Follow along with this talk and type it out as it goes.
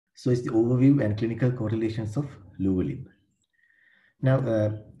So it's the overview and clinical correlations of lower limb. Now,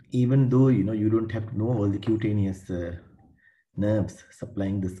 even though you don't have to know all the cutaneous nerves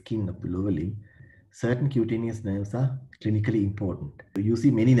supplying the skin of the lower limb, certain cutaneous nerves are clinically important. You see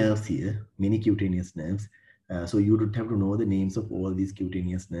many nerves here, many cutaneous nerves. So you don't have to know the names of all these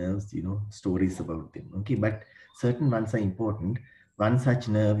cutaneous nerves, stories about them. Okay, but certain ones are important. One such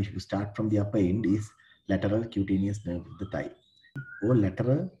nerve, if you start from the upper end, is lateral cutaneous nerve of the thigh, or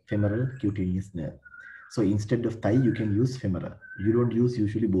lateral femoral cutaneous nerve. So instead of thigh, you can use femoral. You don't use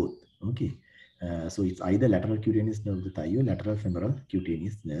usually both. Okay. So it's either lateral cutaneous nerve of the thigh or lateral femoral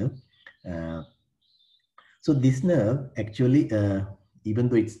cutaneous nerve. So this nerve actually, even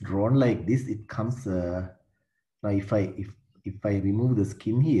though it's drawn like this, it comes. Now, if I remove the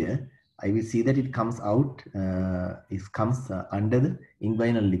skin here, I will see that it comes out. It comes under the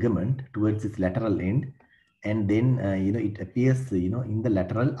inguinal ligament towards its lateral end, and then it appears in the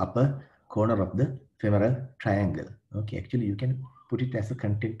lateral upper corner of the femoral triangle. Okay, actually you can put it as a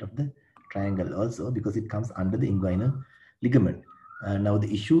content of the triangle also, because it comes under the inguinal ligament. Now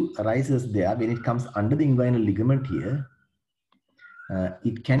the issue arises there when it comes under the inguinal ligament here.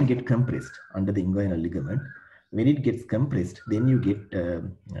 It can get compressed under the inguinal ligament. When it gets compressed, then you get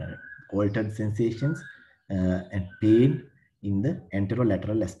altered sensations and pain in the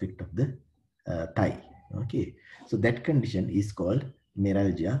anterolateral aspect of the thigh. Okay, so that condition is called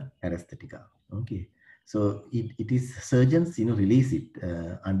Meralgia paresthetica. Okay, so it is surgeons release it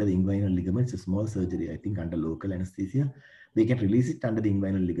under the inguinal ligament. It's a small surgery, I think, under local anesthesia. They can release it under the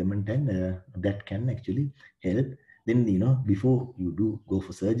inguinal ligament, and that can actually help. Then before you go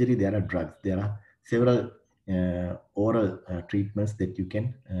for surgery, there are drugs. There are several oral treatments that you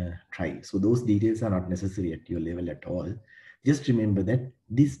can try. So those details are not necessary at your level at all. Just remember that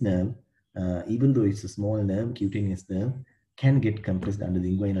this nerve, even though it's a small nerve, cutaneous nerve, can get compressed under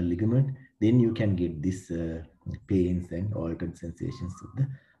the inguinal ligament. Then you can get this pains and altered sensations of the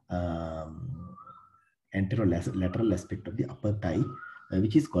anterolateral aspect of the upper thigh,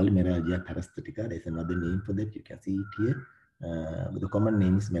 which is called Meralgia paresthetica. There's another name for that. You can see it here. But the common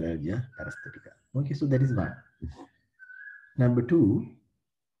name is Meralgia paresthetica. Okay, so that is one. Number two,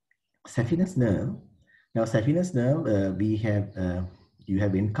 saphenous nerve. Now, saphenous nerve, you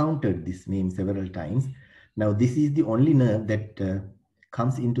have encountered this name several times. Now, this is the only nerve that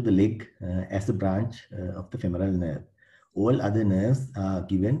comes into the leg as a branch of the femoral nerve. All other nerves are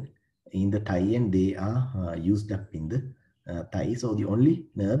given in the thigh, and they are used up in the thigh. So the only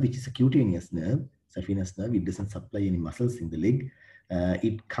nerve which is a cutaneous nerve, saphenous nerve, it doesn't supply any muscles in the leg.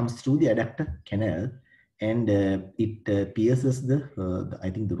 It comes through the adductor canal, and it pierces I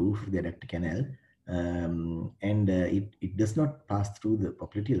think the roof of the adductor canal, and it does not pass through the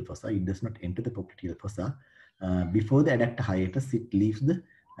popliteal fossa. It does not enter the popliteal fossa. Before the adductor hiatus, it leaves the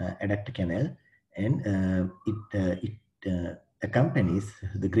adductor canal, and it accompanies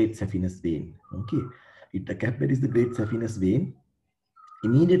the great saphenous vein. Okay, it accompanies the great saphenous vein.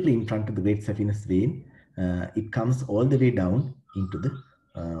 Immediately in front of the great saphenous vein, it comes all the way down into the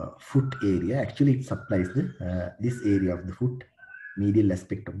foot area. Actually, it supplies the this area of the foot, medial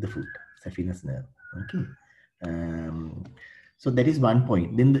aspect of the foot, saphenous nerve. Okay, so that is one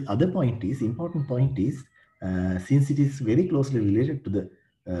point. Then the other point is, important point is, since it is very closely related to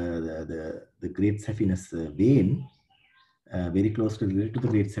the great saphenous vein, very closely related to the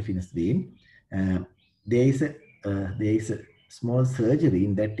great saphenous vein, there is a small surgery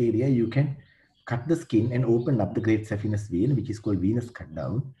in that area. You can cut the skin and open up the great saphenous vein, which is called venous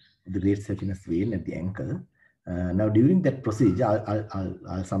cutdown, the great saphenous vein at the ankle. Now, during that procedure,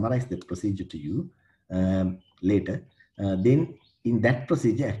 I'll summarize that procedure to you later. Then, in that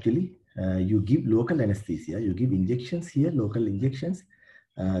procedure, actually, you give local anesthesia. You give injections here, local injections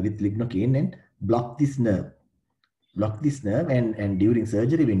with lignocaine, and block this nerve. And during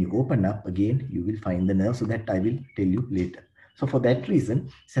surgery, when you open up again, you will find the nerve. So that I will tell you later. So for that reason,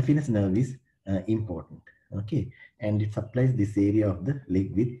 saphenous nerve is important. Okay, and it supplies this area of the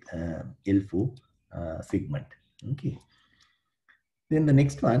leg with L4 segment. Okay. Then the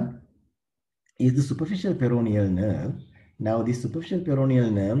next one is the superficial peroneal nerve. Now, this superficial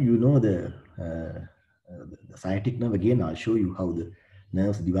peroneal nerve, the sciatic nerve. Again, I'll show you how the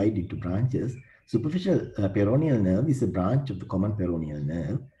nerves divide into branches. Superficial peroneal nerve is a branch of the common peroneal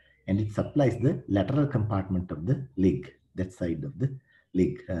nerve, and it supplies the lateral compartment of the leg, that side of the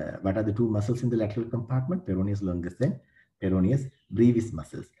leg. What are the two muscles in the lateral compartment? Peroneus longus and peroneus brevis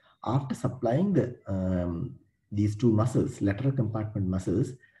muscles. After supplying these two muscles, lateral compartment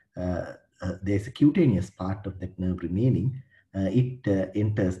muscles, there's a cutaneous part of that nerve remaining. It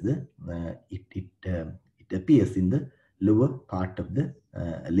enters it appears in the lower part of the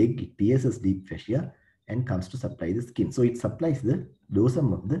leg, it pierces deep fascia and comes to supply the skin. So it supplies the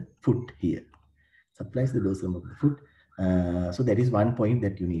dorsum of the foot here. Supplies the dorsum of the foot. So that is one point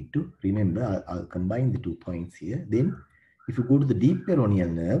that you need to remember. I'll combine the 2 points here. Then if you go to the deep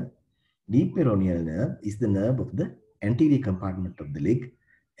peroneal nerve is the nerve of the anterior compartment of the leg.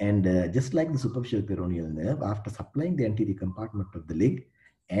 And just like the superficial peroneal nerve, after supplying the anterior compartment of the leg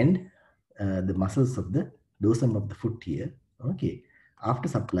and the muscles of the dorsum of the foot here, okay, after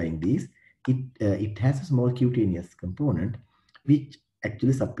supplying these, it has a small cutaneous component which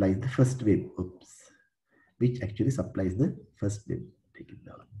actually supplies the first web. Which actually supplies the first web. Take it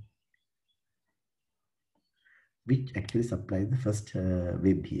down. Which actually supplies the first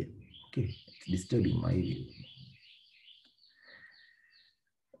web here. Okay, it's disturbing my view.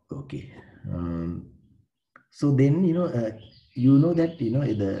 Okay. So then, you know that,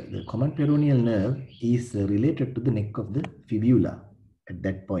 the common peroneal nerve is related to the neck of the fibula at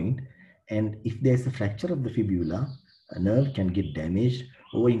that point. And if there's a fracture of the fibula, a nerve can get damaged,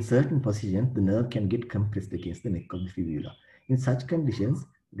 or in certain positions, the nerve can get compressed against the neck of the fibula. In such conditions,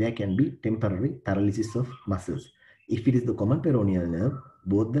 there can be temporary paralysis of muscles. If it is the common peroneal nerve,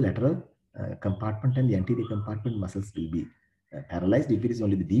 both the lateral compartment and the anterior compartment muscles will be paralyzed. If it is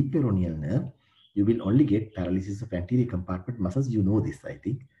only the deep peroneal nerve, you will only get paralysis of anterior compartment muscles. You know this, I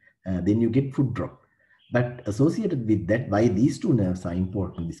think. Then you get foot drop. But associated with that, why these two nerves are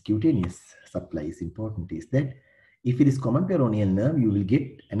important, this cutaneous supply is important, is that if it is common peroneal nerve, you will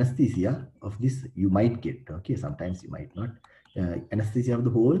get anesthesia of this. You might get, okay, sometimes you might not, anesthesia of the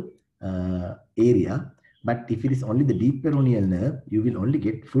whole area. But if it is only the deep peroneal nerve, you will only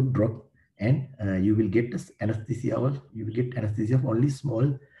get foot drop, and you will get anesthesia, or you will get anesthesia of only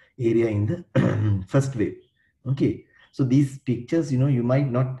small area in the first wave. Okay, so these pictures, you might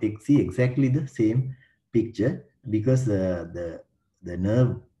not see exactly the same picture, because the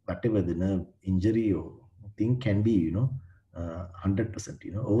nerve, whatever the nerve injury or thing can be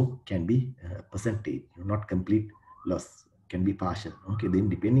 100%, or can be percentage, not complete loss, can be partial. Okay, then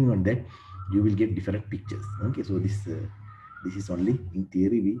depending on that, you will get different pictures. Okay, so this is only in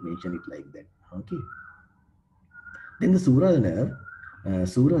theory, we mention it like that. Okay, then the sural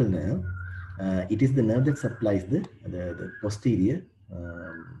nerve, it is the nerve that supplies the posterior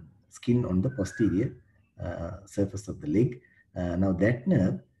skin on the posterior surface of the leg. Now that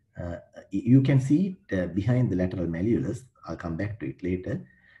nerve, you can see it behind the lateral malleolus. I'll come back to it later.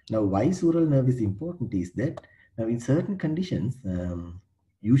 Now, why sural nerve is important is that now in certain conditions,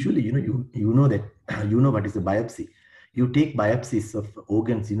 usually, you know that you know what is a biopsy. You take biopsies of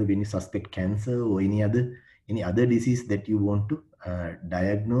organs, when you suspect cancer or any other disease that you want to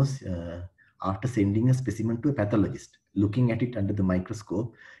diagnose after sending a specimen to a pathologist. Looking at it under the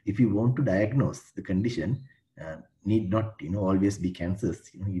microscope, if you want to diagnose the condition, need not always be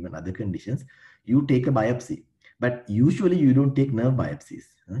cancers, even other conditions, you take a biopsy. But usually you don't take nerve biopsies,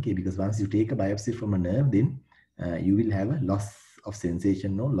 okay, because once you take a biopsy from a nerve, then you will have a loss of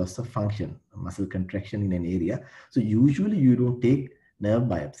sensation or loss of function, muscle contraction in an area. So usually you don't take nerve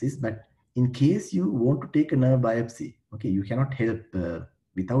biopsies, but in case you want to take a nerve biopsy, okay, you cannot help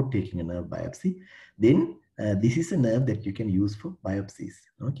without taking a nerve biopsy, then this is a nerve that you can use for biopsies.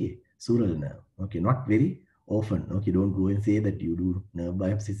 Okay, sural nerve. Okay, not very often. Okay, don't go and say that you do nerve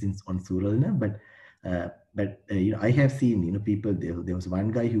biopsies on sural nerve, but I have seen people. There was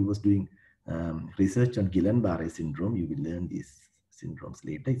one guy who was doing research on Guillain-Barré syndrome. You will learn these syndromes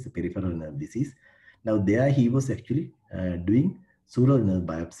later. It's a peripheral nerve disease. Now there he was actually doing sural nerve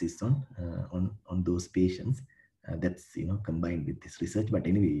biopsies on those patients. That's combined with this research. But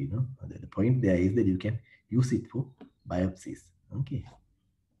anyway, the point there is that you can use it for biopsies. Okay.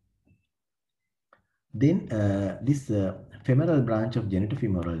 Then this femoral branch of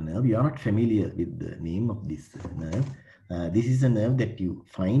genitofemoral nerve, you are not familiar with the name of this nerve. This is a nerve that you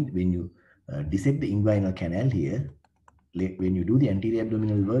find when you dissect the inguinal canal here. When you do the anterior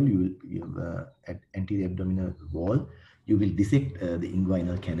abdominal wall, at anterior abdominal wall, you will dissect the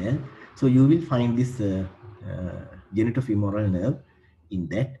inguinal canal. So you will find this genitofemoral nerve in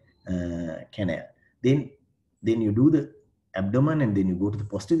that canal. Then you do the abdomen, and then you go to the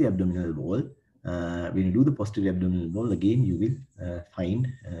posterior abdominal wall. When you do the posterior abdominal wall, again you will find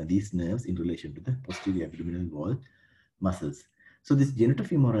these nerves in relation to the posterior abdominal wall muscles. So this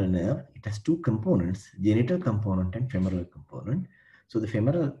genitofemoral nerve, it has two components, genital component and femoral component. So the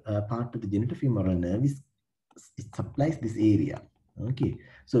femoral part of the genitofemoral nerve it supplies this area. Okay.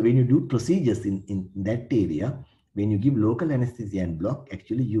 So when you do procedures in that area, when you give local anesthesia and block,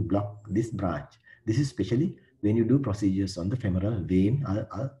 actually you block this branch. This is especially when you do procedures on the femoral vein.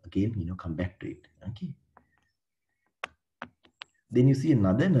 I'll again, come back to it. Okay. Then you see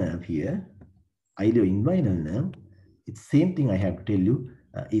another nerve here, ilioinguinal nerve. It's same thing I have to tell you.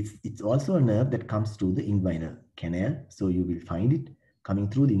 It's also a nerve that comes through the inguinal canal. So you will find it coming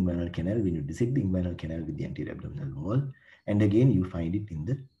through the inguinal canal when you dissect the inguinal canal with the anterior abdominal wall. And again, you find it in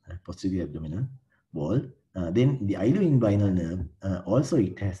the posterior abdominal wall. Then the ilioinguinal nerve, also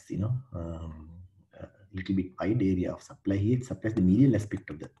it has, a little bit wide area of supply here. It supplies the medial aspect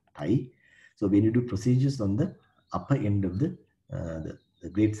of the thigh. So when you do procedures on the upper end of the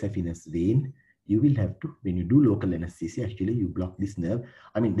great saphenous vein, you will have to, when you do local anesthesia, actually you block this nerve.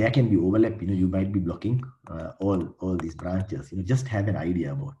 I mean, there can be overlap, you might be blocking all these branches, just have an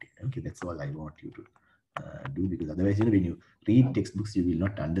idea about it. Okay, that's all I want you to do, because otherwise, when you read textbooks, you will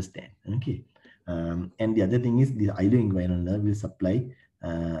not understand. Okay. And the other thing is the ilioinguinal nerve will supply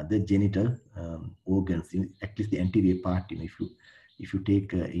the genital organs, at least the anterior part. If you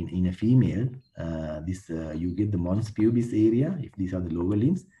take in a female, you get the mons pubis area, if these are the lower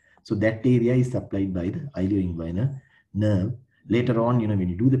limbs. So that area is supplied by the ilioinguinal nerve. Later on, when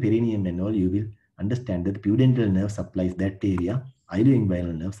you do the perineum and all, you will understand that the pudendal nerve supplies that area.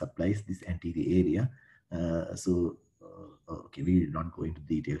 Ilioinguinal nerve supplies this anterior area. Okay, we will not go into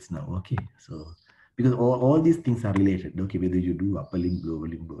details now. Okay, so because all these things are related. Okay, whether you do upper limb, lower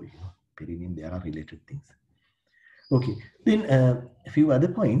limb, or perineum, they are related things. Okay, then a few other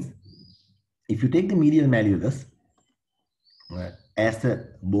points. If you take the medial malleolus as a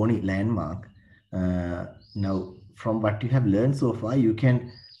bony landmark, now from what you have learned so far, you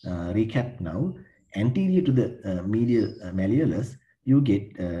can recap now. Anterior to the medial malleolus, you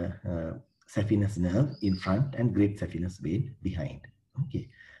get saphenous nerve in front and great saphenous vein behind. Okay,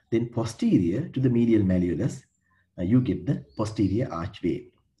 then posterior to the medial malleolus, you get the posterior arch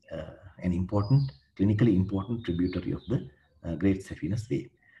vein, an important, clinically important tributary of the great saphenous vein.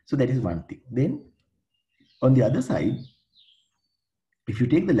 So that is one thing. Then on the other side, if you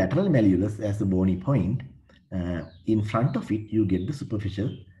take the lateral malleolus as a bony point, in front of it, you get the superficial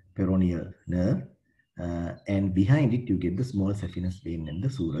peroneal nerve, and behind it, you get the small saphenous vein and the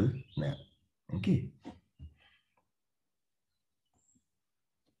sural nerve. Okay.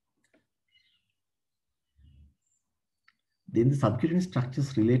 Then the subcutaneous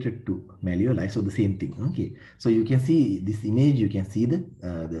structures related to malleoli, so the same thing. Okay, so you can see this image. You can see the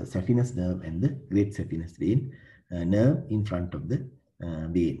saphenous nerve and the great saphenous vein nerve in front of the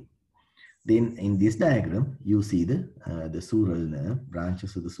vein. Then in this diagram, you see the sural nerve,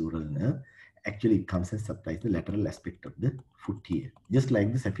 branches of the sural nerve. Actually, it comes and supplies the lateral aspect of the foot here. Just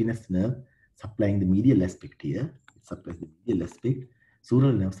like the saphenous nerve supplying the medial aspect here, it supplies the medial aspect.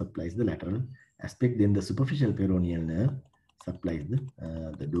 Sural nerve supplies the lateral aspect. Then the superficial peroneal nerve supplies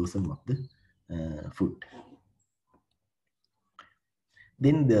the dorsum of the foot.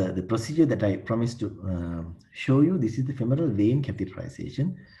 Then the procedure that I promised to show you, this is the femoral vein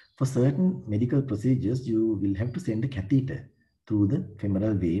catheterization. For certain medical procedures, you will have to send a catheter through the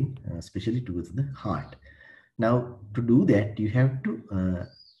femoral vein, especially towards the heart. Now, to do that, you have to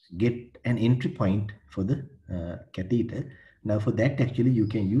get an entry point for the catheter. Now, for that, actually, you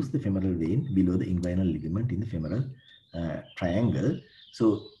can use the femoral vein below the inguinal ligament in the femoral triangle.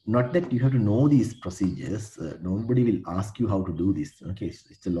 So not that you have to know these procedures. Nobody will ask you how to do this. Okay,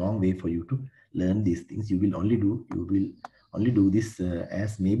 it's a long way for you to learn these things. You will only do this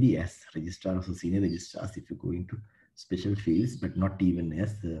as maybe as registrars or senior registrars if you go into special fields, but not even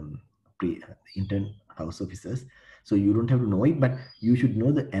as intern house officers. So you don't have to know it, but you should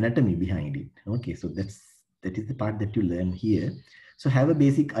know the anatomy behind it. Okay, so that is the part that you learn here. So have a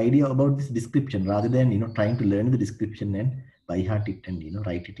basic idea about this description rather than trying to learn the description and by heart it and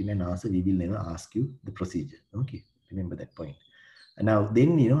write it in an answer. We will never ask you the procedure. Okay, remember that point. And now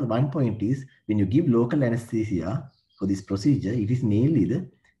then one point is when you give local anesthesia for this procedure, it is mainly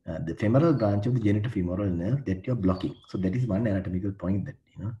the femoral branch of the genitofemoral nerve that you are blocking. So that is one anatomical point that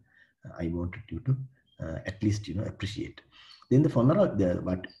I wanted you to at least appreciate. Then the femoral,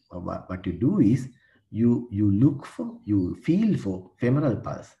 what you do is you feel for femoral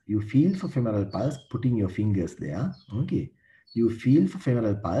pulse. You feel for femoral pulse, putting your fingers there. Okay, you feel for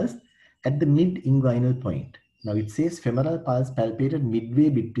femoral pulse at the mid-inguinal point. Now it says femoral pulse palpated midway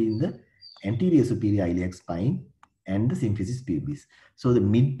between the anterior superior iliac spine and the symphysis pubis. So the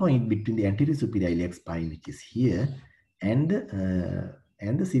midpoint between the anterior superior iliac spine, which is here, and the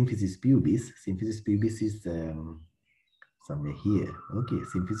symphysis pubis. Symphysis pubis is somewhere here. Okay,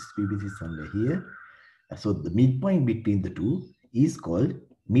 symphysis pubis is somewhere here. So the midpoint between the two is called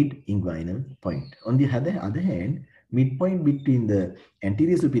mid-inguinal point. On the other hand, midpoint between the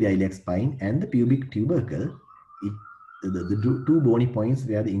anterior superior iliac spine and the pubic tubercle, the two bony points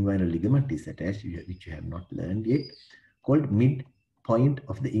where the inguinal ligament is attached, which you have not learned yet, called point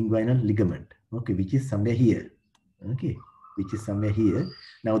of the inguinal ligament, okay, which is somewhere here, okay, which is somewhere here.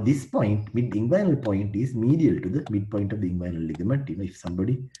 Now this point, mid-inguinal point, is medial to the midpoint of the inguinal ligament. You know, if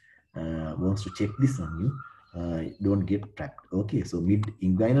somebody wants to check this on you, don't get trapped. Okay, so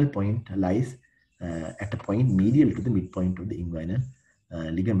mid-inguinal point lies at a point medial to the midpoint of the inguinal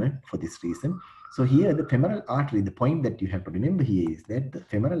ligament for this reason. So here the femoral artery, the point that you have to remember here is that the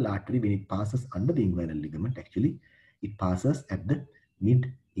femoral artery, when it passes under the inguinal ligament, actually it passes at the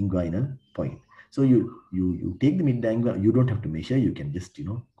mid-inguinal point. So you take the mid-inguinal, you don't have to measure, you can just, you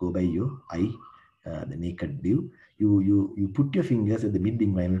know, go by your eye, the naked view. You put your fingers at the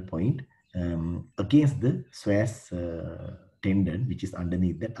mid-inguinal point against the psoas tendon, which is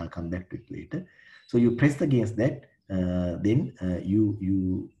underneath that. I'll come back to it later. So you press against that, then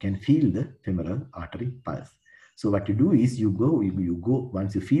you can feel the femoral artery pulse. So what you do is you go,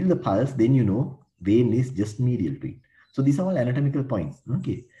 once you feel the pulse, then you know vein is just medial to it. So these are all anatomical points.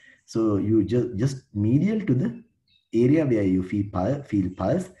 Okay. So you just medial to the area where you feel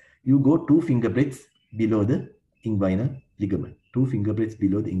pulse, you go 2 finger breadths below the inguinal ligament. 2 finger breadths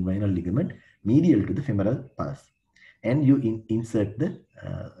below the inguinal ligament, medial to the femoral pulse, and you insert the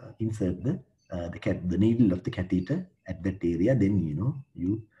needle of the catheter at that area. Then, you know,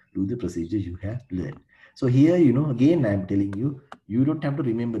 you do the procedure you have learned. So here, you know, again I am telling you, you don't have to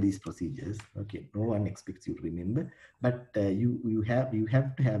remember these procedures. Okay, no one expects you to remember, but you have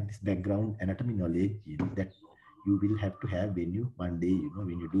to have this background anatomy knowledge, you know, that you will have to have when you one day, you know,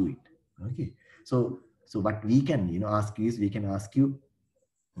 when you do it. Okay, so what we can, you know, ask you is, we can ask you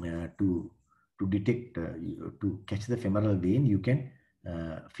to detect, to catch the femoral vein. You can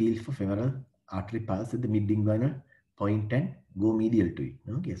feel for femoral artery pulse at the mid-inguinal point and go medial to it.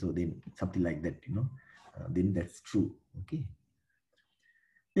 Okay, so then something like that, you know, then that's true. Okay.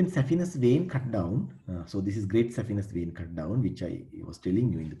 Then saphenous vein cut down. So this is great saphenous vein cut down, which I was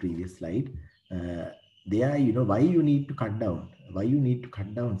telling you in the previous slide. There, you know, why you need to cut down. Why you need to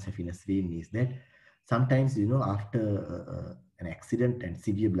cut down saphenous vein is that sometimes, you know, after an accident and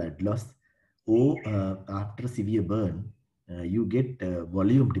severe blood loss, or after severe burn, you get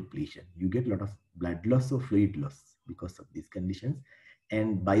volume depletion. You get a lot of blood loss or fluid loss because of these conditions.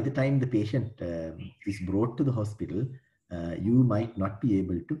 And by the time the patient is brought to the hospital, you might not be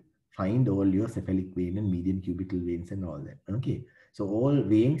able to find all your cephalic vein and median cubital veins and all that. Okay, so all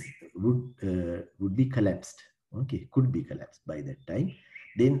veins would be collapsed. Okay, could be collapsed by that time.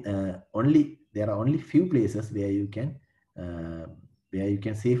 Then there are only few places where you can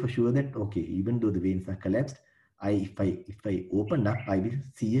say for sure that, okay, even though the veins are collapsed, if I open up, I will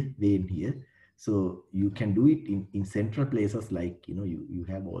see a vein here. So you can do it in central places, like, you know, you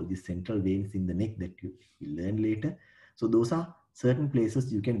have all these central veins in the neck that you will learn later. So those are certain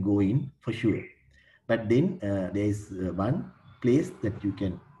places you can go in for sure. But then there is one place that you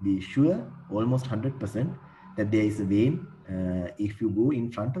can be sure, almost 100%, that there is a vein. If you go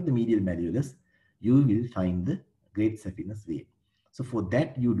in front of the medial malleolus, you will find the great saphenous vein. So for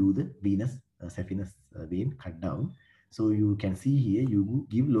that, you do the venous saphenous vein cut down. So you can see here, you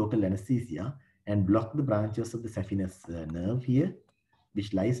give local anesthesia and block the branches of the saphenous nerve here,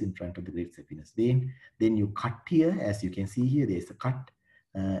 which lies in front of the great saphenous vein. Then you cut here, as you can see here, there is a cut,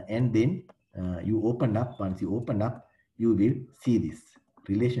 and then you open up. Once you open up, you will see this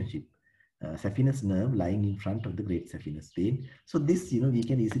relationship. Saphenous nerve lying in front of the great saphenous vein. So this, you know, we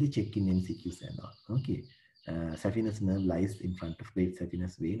can easily check in MCQs and all. Okay, saphenous nerve lies in front of great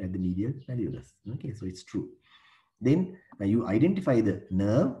saphenous vein at the medial malleolus. Okay, so it's true. Then you identify the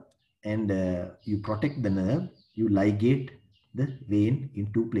nerve and you protect the nerve. You ligate the vein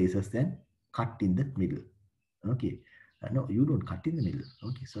in 2 places and cut in the middle. Okay, no, you don't cut in the middle.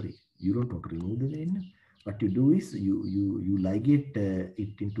 Okay, sorry, you don't want to remove the vein. What you do is you ligate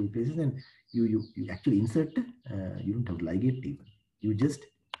it in 2 places, and you actually insert. You don't have to ligate even. You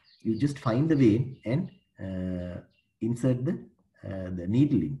just find the vein and insert the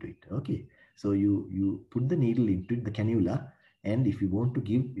needle into it. Okay, so you put the needle into the cannula, and if you want to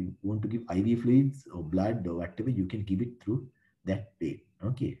give IV fluids or blood or whatever, you can give it through that vein.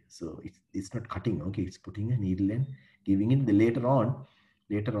 Okay, so it's not cutting. Okay, it's putting a needle and giving it. Later on,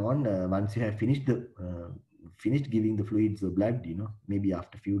 once you have finished giving the fluids or blood, you know, maybe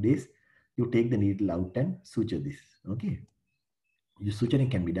after a few days, you take the needle out and suture this. Okay, your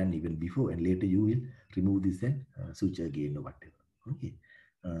suturing can be done even before, and later you will remove this and suture again or whatever. Okay,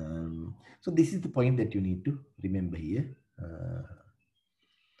 so this is the point that you need to remember here.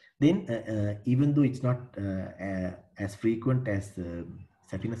 Then even though it's not as frequent as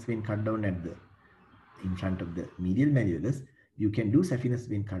saphenous vein cut down in front of the medial malleolus, you can do saphenous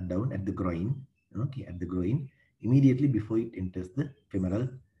vein cut down at the groin. Okay, at the groin, immediately before it enters the femoral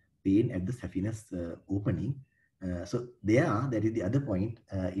vein at the saphenous opening. So that is the other point.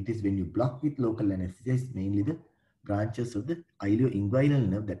 It is when you block with local anesthesia, it's mainly the branches of the ilioinguinal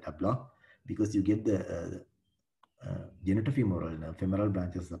nerve that are blocked, because you get the genitofemoral nerve, femoral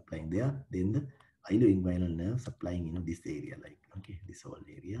branches supplying there, then the ilioinguinal nerve supplying this area, like this whole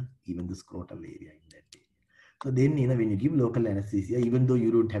area, even the scrotal area in that area. So then when you give local anesthesia, even though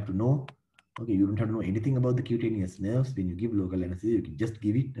you don't have to know, you don't have to know anything about the cutaneous nerves. When you give local anesthesia, you can just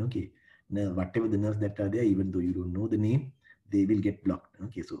give it, whatever the nerves that are there, even though you don't know the name, they will get blocked.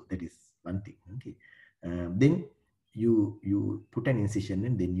 So that is one thing. Then you put an incision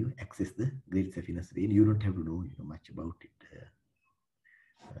and then you access the great saphenous vein. You don't have to know much about it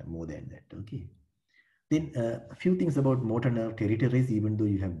more than that. Then a few things about motor nerve territories, even though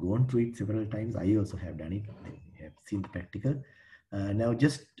you have gone through it several times. I also have done it. You have seen the practical. Now,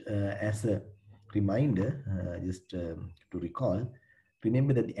 just as a reminder, to recall,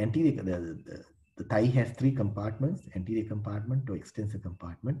 remember that the anterior, the thigh has three compartments: anterior compartment or extensor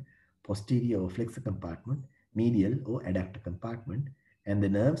compartment, posterior or flexor compartment, medial or adductor compartment. And the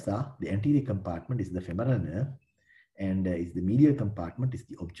nerves are, the anterior compartment is the femoral nerve, and is the medial compartment is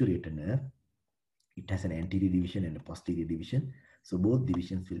the obturator nerve. It has an anterior division and a posterior division. So both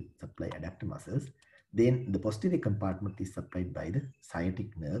divisions will supply adductor muscles. Then the posterior compartment is supplied by the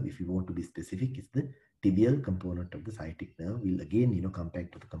sciatic nerve. If you want to be specific, it's the tibial component of the sciatic nerve. We'll again, come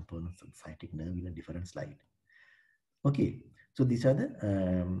back to the components of the sciatic nerve in a different slide. Okay, so these are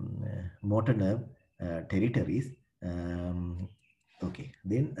the motor nerve territories. Okay,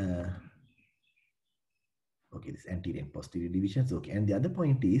 then this anterior and posterior divisions. Okay, and the other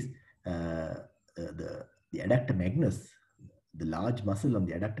point is the adductor magnus, the large muscle on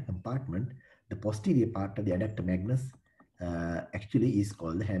the adductor compartment, the posterior part of the adductor magnus actually is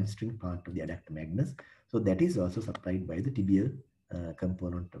called the hamstring part of the adductor magnus. So that is also supplied by the tibial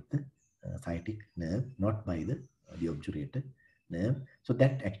component of the sciatic nerve, not by the obturator nerve. So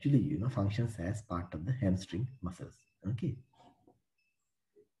that actually functions as part of the hamstring muscles. Okay.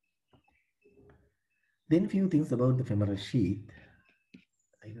 Then few things about the femoral sheath.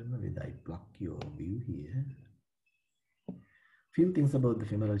 I don't know whether I block your view here. Few things about the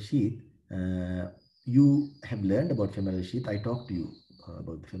femoral sheath. You have learned about femoral sheath. I talked to you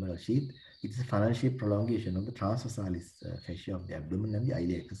about the femoral sheath. It's a funnel-shaped prolongation of the transversalis fascia of the abdomen and the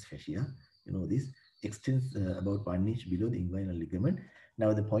iliacus fascia. You know this extends about 1 inch below the inguinal ligament.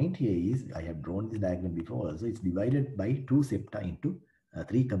 Now the point here is, I have drawn this diagram before also, it's divided by 2 septa into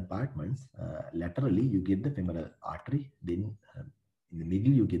 3 compartments. Laterally you get the femoral artery, then in the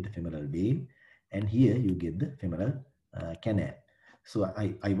middle you get the femoral vein, and here you get the femoral canal. So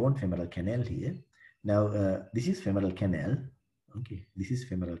I want femoral canal here. Now this is femoral canal. Okay, this is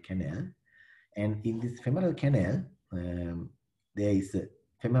femoral canal, and in this femoral canal there is a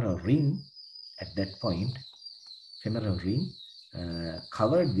femoral ring at that point. Femoral ring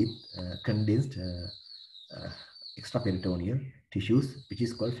covered with condensed extraperitoneal tissues, which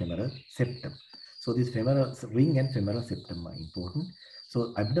is called femoral septum. So this femoral ring and femoral septum are important.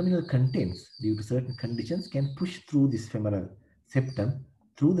 So abdominal contents, due to certain conditions, can push through this femoral septum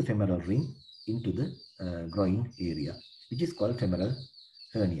through the femoral ring into the groin area, which is called femoral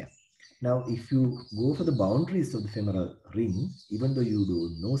hernia. Now, if you go for the boundaries of the femoral ring, even though you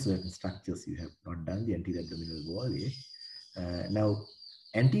don't know certain structures, you have not done the anterior abdominal wall yet. Now,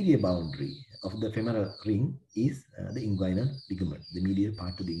 anterior boundary of the femoral ring is the inguinal ligament, the medial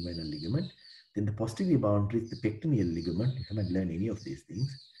part of the inguinal ligament. Then the posterior boundary is the pectineal ligament. You haven't learned any of these things.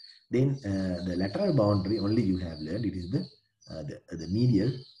 Then the lateral boundary only you have learned. It is the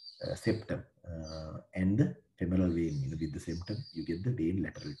medial septum and the femoral vein. With the septum, you get the vein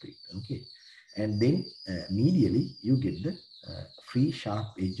lateral to it. Okay, and then medially you get the free sharp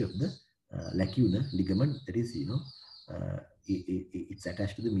edge of the lacunar ligament. That is, it's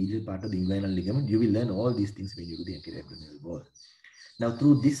attached to the medial part of the inguinal ligament. You will learn all these things when you do the anterior abdominal wall. Now,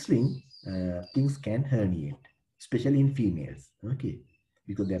 through this ring, things can herniate, especially in females. Okay,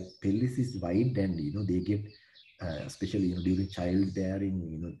 because their pelvis is wide, and they get, especially during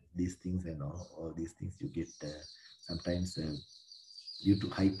childbearing, these things and all these things you get sometimes due to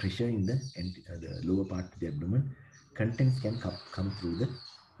high pressure in the lower part of the abdomen, contents can come through the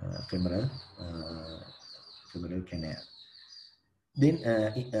femoral canal. Then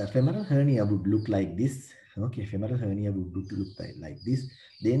femoral hernia would look like this. Okay, femoral hernia would look like this.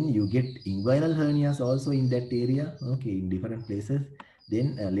 Then you get inguinal hernias also in that area. Okay, in different places.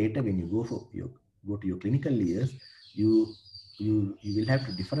 Then later when you go to your clinical years, you will have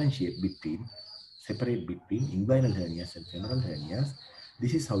to separate between inguinal hernias and femoral hernias.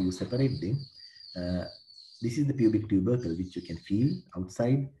 This is how you separate them. This is the pubic tubercle, which you can feel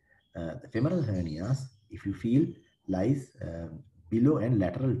outside. The femoral hernias, if you feel, lies below and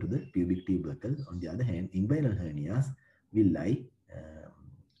lateral to the pubic tubercle. On the other hand, inguinal hernias will lie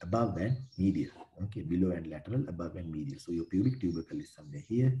above and medial. Okay, below and lateral, above and medial. So your pubic tubercle is somewhere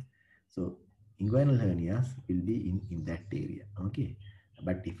here. So inguinal hernias will be in that area. Okay,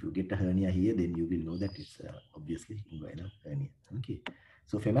 but if you get a hernia here, then you will know that it's obviously inguinal hernia. Okay,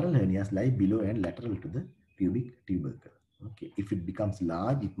 so femoral hernias lie below and lateral to the pubic tubercle. Okay, if it becomes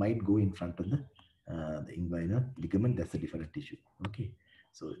large, it might go in front of the inguinal ligament. That's a different tissue. Okay,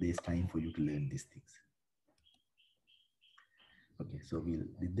 so there's time for you to learn these things. Okay, so we'll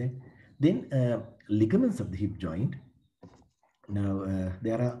did that. Then ligaments of the hip joint. Now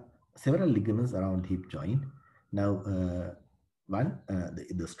there are several ligaments around the hip joint. Now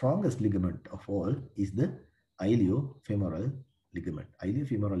the strongest ligament of all is the iliofemoral ligament.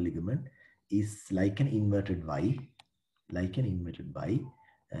 Iliofemoral ligament is like an inverted Y,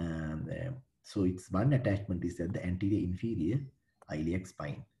 so its one attachment is at the anterior inferior iliac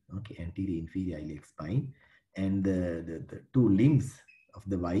spine. Okay, anterior inferior iliac spine, and the two limbs of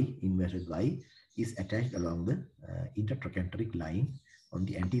the Y, inverted Y, is attached along the intertrochanteric line on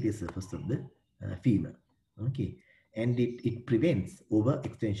the anterior surface of the femur. Okay, and it prevents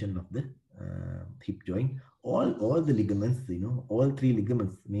overextension of the hip joint. All the ligaments, all three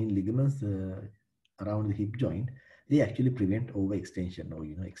ligaments, main ligaments around the hip joint, they actually prevent overextension or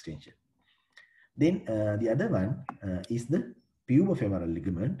extension. Then the other one is the pubofemoral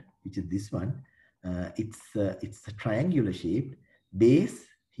ligament, which is this one. It's a triangular shaped base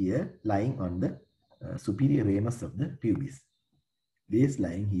here lying on the superior ramus of the pubis. Base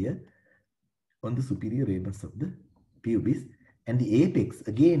lying here on the superior ramus of the pubis, and the apex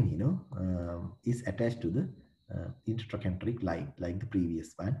again, is attached to the intertrochanteric line, like the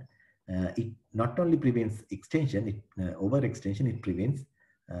previous one. It not only prevents extension, overextension, it prevents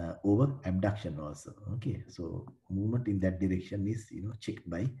over abduction also. Okay, so movement in that direction is checked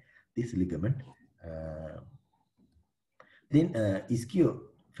by this ligament. Then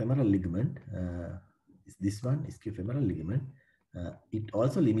ischiofemoral ligament is this one, ischiofemoral ligament. It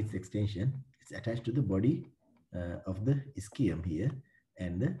also limits extension. It's attached to the body of the ischium here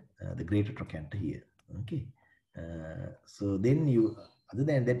and the greater trochanter here. Okay, so then other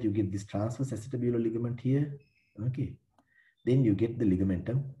than that, you get this transverse acetabular ligament here. Okay, then you get the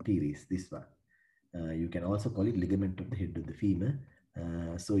ligamentum teres, this one. You can also call it ligament of the head of the femur.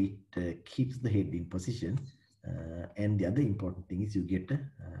 So it keeps the head in position. And the other important thing is you get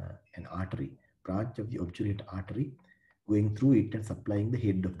an artery, branch of the obturator artery, going through it and supplying the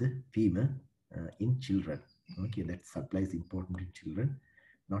head of the femur in children. Okay, that supply is important in children,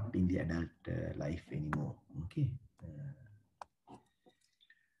 not in the adult life anymore. Okay.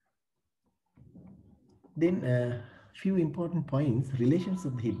 Then few important points, relations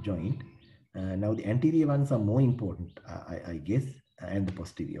of the hip joint. Now the anterior ones are more important, I guess, and the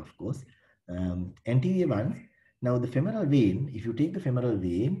posterior, of course. Anterior ones, now the femoral vein, if you take the femoral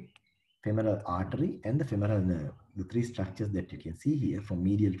vein, femoral artery, and the femoral nerve, the three structures that you can see here from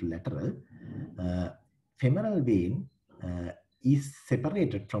medial to lateral, femoral vein is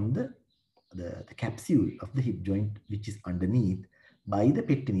separated from the capsule of the hip joint, which is underneath, by the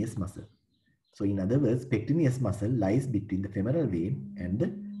pectineus muscle. So in other words, pectineus muscle lies between the femoral vein and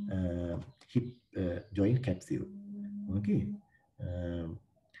the hip joint capsule. Okay.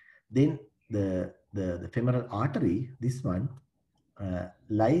 Then the femoral artery, this one,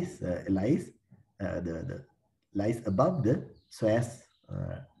 lies above the psoas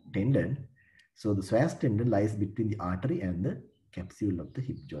tendon. So the psoas tendon lies between the artery and the capsule of the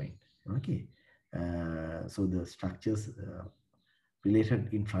hip joint. Okay. So the structures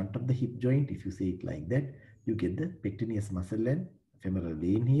related in front of the hip joint, if you say it like that, you get the pectineus muscle and femoral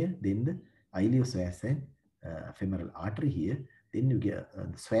vein here, then the iliopsoas and femoral artery here, then you get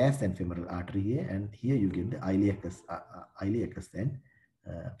the psoas and femoral artery here, and here you get the iliacus and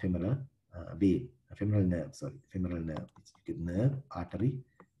femoral vein, femoral nerve, you get nerve, artery,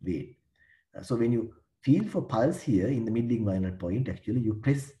 vein. So when you feel for pulse here in the mid-inguinal point, actually you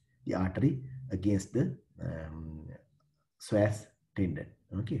press the artery against the psoas tendon.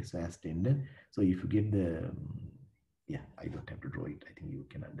 Okay, psoas tendon. So if you get the, yeah, I don't have to draw it. I think you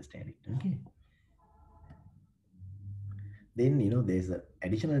can understand it. Okay. Then, there's an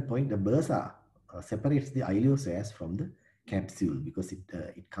additional point. The bursa separates the iliopsoas from the capsule because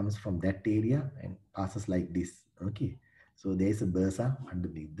it comes from that area and passes like this. Okay. So there's a bursa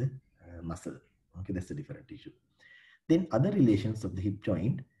underneath the muscle. Okay, that's a different issue. Then other relations of the hip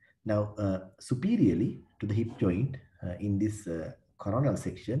joint. Now, superiorly to the hip joint in this coronal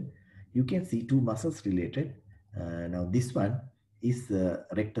section, you can see two muscles related. Now this one is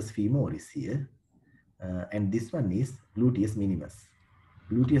rectus femoris here, and this one is gluteus minimus.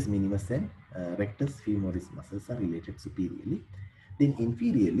 Gluteus minimus and rectus femoris muscles are related superiorly. Then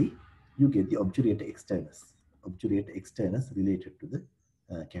inferiorly, you get the obturator externus. Obturator externus related to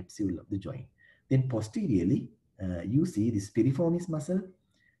the capsule of the joint. Then posteriorly, you see this piriformis muscle,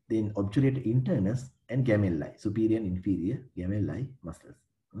 then obturator internus and gamellae, superior and inferior gamellae muscles.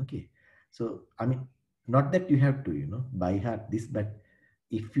 Okay. So, I mean, not that you have to, by heart this, but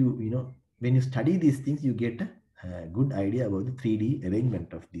if you, when you study these things, you get a good idea about the 3D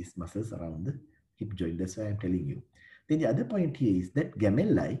arrangement of these muscles around the hip joint. That's why I'm telling you. Then the other point here is that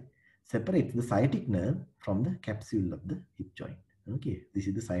gamellae separates the sciatic nerve from the capsule of the hip joint. Okay, this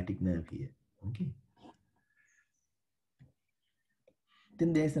is the sciatic nerve here. Okay.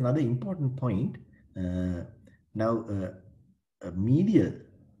 Then there is another important point. Now, medial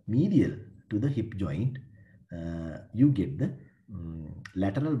to the hip joint, you get the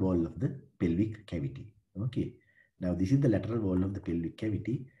lateral wall of the pelvic cavity. Okay. Now this is the lateral wall of the pelvic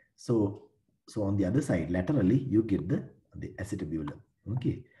cavity. So on the other side, laterally, you get the acetabulum.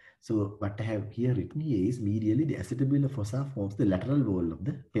 Okay. So what I have here written here is medially the acetabular fossa forms the lateral wall of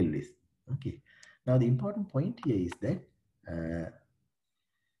the pelvis. Okay. Now the important point here is that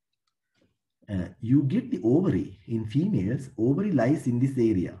you get the ovary in females. Ovary lies in this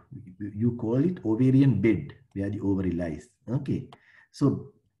area. You call it ovarian bed where the ovary lies. Okay.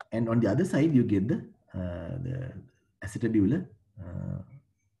 So, and on the other side, you get the acetabular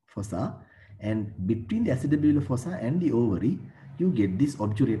fossa, and between the acetabular fossa and the ovary, you get these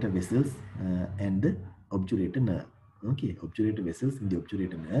obturator vessels and the obturator nerve. Okay, obturator vessels in the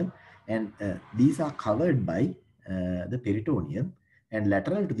obturator nerve, and these are covered by the peritoneum. And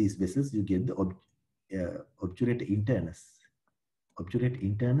lateral to these vessels, you get the obturator internus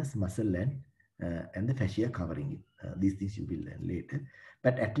muscle and the fascia covering it. These things you will learn later.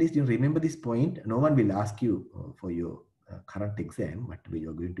 But at least you remember this point. No one will ask you for your current exam, what you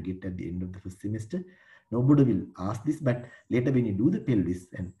are going to get at the end of the first semester. Nobody will ask this, but later when you do the pelvis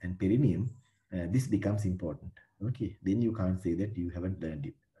and perineum, this becomes important. Okay, then you can't say that you haven't learned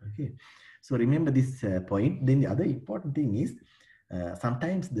it. Okay, so remember this point. Then the other important thing is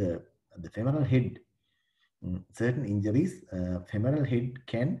sometimes the femoral head, certain injuries, femoral head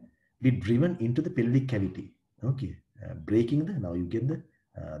can be driven into the pelvic cavity. Okay, breaking now you get the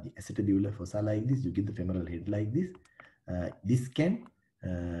acetabular fossa like this, you get the femoral head like this. This can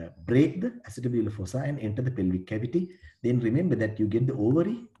break the acetabular fossa and enter the pelvic cavity. Then remember that you get the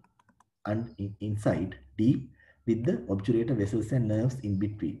ovary and inside deep with the obturator vessels and nerves in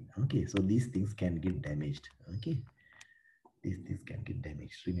between. Okay, so these things can get damaged. Okay, these things can get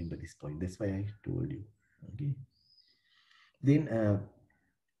damaged. Remember this point. That's why I told you. Okay. Then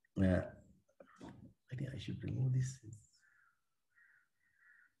I think I should remove this.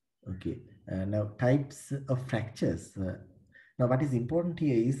 Okay. Now types of fractures. Now what is important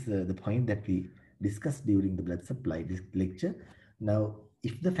here is the point that we discussed during the blood supply this lecture. Now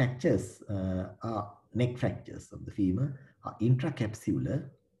if the fractures are neck fractures of the femur are intracapsular,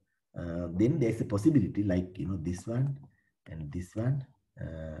 then there's a possibility like this one and this one.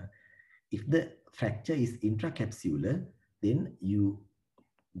 If the fracture is intracapsular, then you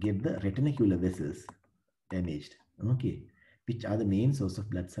get the retinacular vessels damaged. Okay, which are the main source of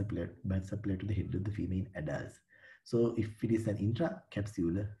blood supply to the head of the female adults. So if it is an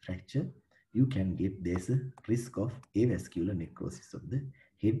intracapsular fracture, you can get, there's a risk of avascular necrosis of the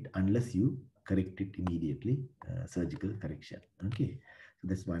head unless you correct it immediately, surgical correction. Okay, so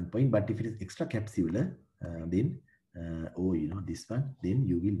that's one point. But if it is extracapsular, then this one, then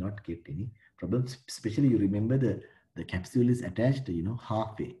you will not get any problems. Especially you remember the capsule is attached,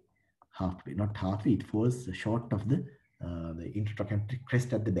 halfway, not halfway. It falls short of the intratrochanteric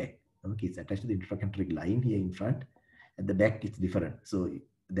crest at the back. Okay, it's attached to the intratrochanteric line here in front. At the back, it's different. So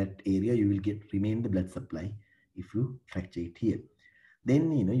that area you will remain the blood supply if you fracture it here.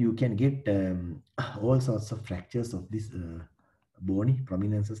 Then you can get all sorts of fractures of this bony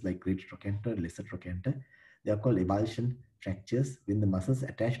prominences like greater trochanter, lesser trochanter. They are called avulsion fractures. When the muscles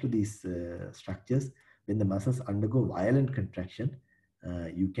attached to these structures, when the muscles undergo violent contraction,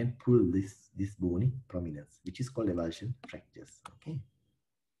 you can pull this bony prominence, which is called avulsion fractures. Okay.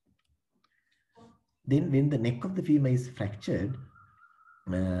 Then when the neck of the femur is fractured,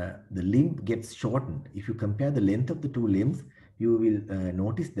 the limb gets shortened. If you compare the length of the two limbs, you will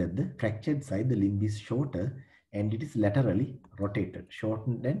notice that the fractured side, the limb is shorter and it is laterally rotated,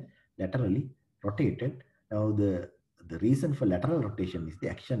 shortened and laterally rotated. Now the reason for lateral rotation is the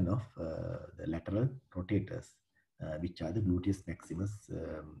action of the lateral rotators which are the gluteus maximus,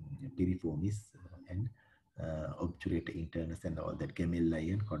 piriformis, and obturator internus, and all that,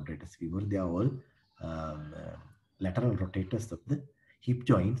 gemelli and quadratus femur. They are all lateral rotators of the hip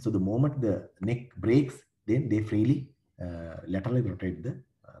joint. So the moment the neck breaks, then they freely laterally rotate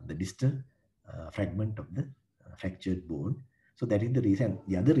the distal fragment of the fractured bone. So that is the reason.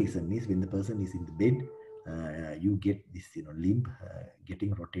 The other reason is when the person is in the bed, you get this limb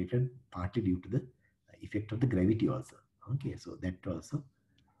getting rotated, partly due to the effect of the gravity also. Okay, so that also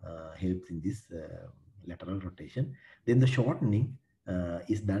helps in this lateral rotation. Then the shortening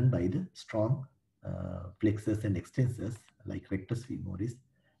is done by the strong flexors and extensors like rectus femoris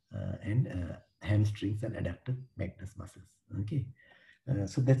and hamstrings and adductor magnus muscles. Okay,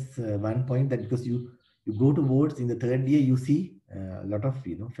 so that's one point, that because you go towards in the third year, you see a lot of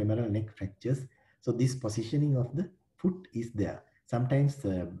femoral neck fractures. So this positioning of the foot is there. Sometimes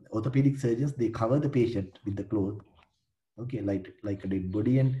orthopedic surgeons, they cover the patient with the cloth, okay, like a dead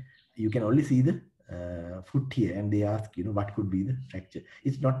body, and you can only see the foot here, and they ask what could be the fracture.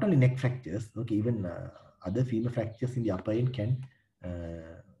 It's not only neck fractures, okay, even other femur fractures in the upper end can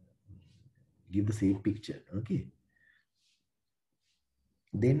give the same picture. Okay,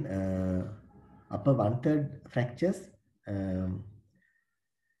 then upper 1/3 fractures,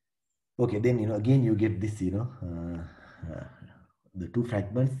 okay, then again you get this the two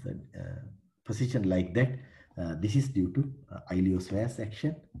fragments positioned like that. This is due to iliopsoas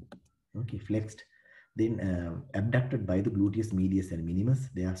action, okay, flexed, then abducted by the gluteus medius and minimus.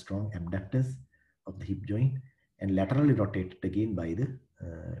 They are strong abductors of the hip joint, and laterally rotated again by the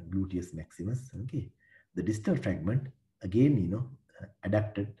gluteus maximus. Okay, the distal fragment again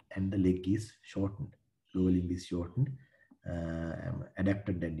adducted, and the leg is shortened, lower limb is shortened,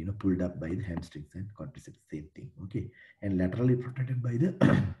 adducted and pulled up by the hamstrings and quadriceps, same thing. Okay, and laterally rotated by the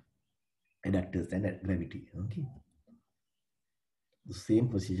adductors and gravity. Okay, the same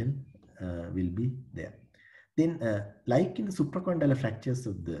position will be there. Then like in the supracondylar fractures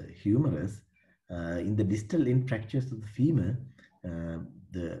of the humerus, in the distal end fractures of the femur,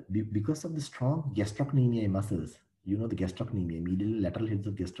 because of the strong gastrocnemiae muscles, the gastrocnemiae, medial lateral heads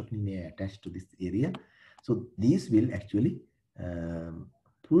of gastrocnemiae attached to this area. So these will actually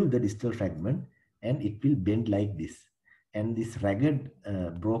pull the distal fragment, and it will bend like this. And this ragged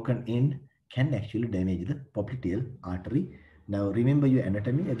broken end can actually damage the popliteal artery. Now remember your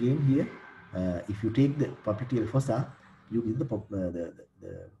anatomy again here. If you take the popliteal fossa, you get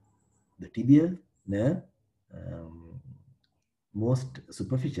the tibial nerve most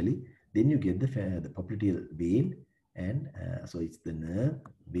superficially. Then you get the popliteal vein, and so it's the nerve,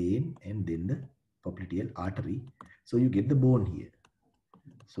 vein, and then the popliteal artery. So you get the bone here.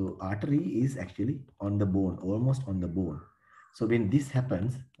 So artery is actually on the bone, almost on the bone. So when this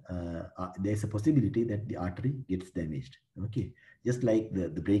happens, there's a possibility that the artery gets damaged. Okay, just like the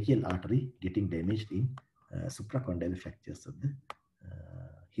brachial artery getting damaged in supracondylar fractures of the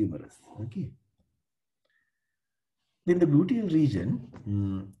humerus. Okay. Then the gluteal region,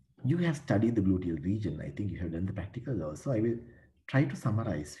 you have studied the gluteal region. I think you have done the practical also. I will try to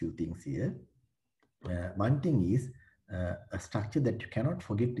summarize few things here. One thing is a structure that you cannot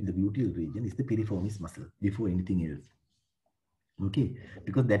forget in the gluteal region is the piriformis muscle before anything else. Okay,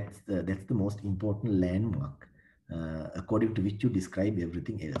 because that's the most important landmark according to which you describe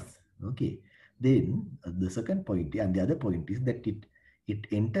everything else. Okay, then the second point and the other point is that it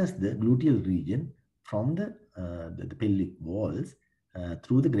enters the gluteal region from the pelvic walls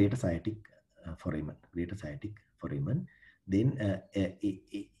through the greater sciatic foramen. Then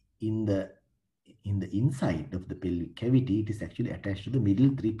in the inside of the pelvic cavity, it is actually attached to the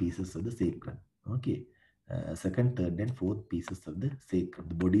middle three pieces of the sacrum. Okay, second, third, and fourth pieces of the sacrum,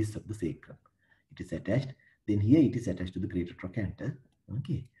 the bodies of the sacrum. It is attached. Then here it is attached to the greater trochanter.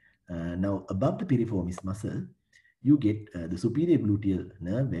 Okay. Now above the piriformis muscle, you get the superior gluteal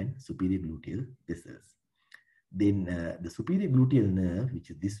nerve and superior gluteal vessels. Then the superior gluteal nerve, which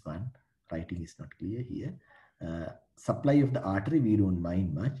is this one, writing is not clear here. Supply of the artery we don't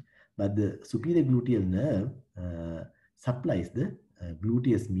mind much, but the superior gluteal nerve supplies the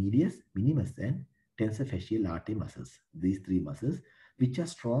gluteus medius, minimus, and tensor fascial latae muscles. These three muscles, which are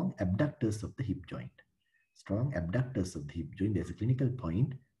strong abductors of the hip joint. Strong abductors of the hip joint. There's a clinical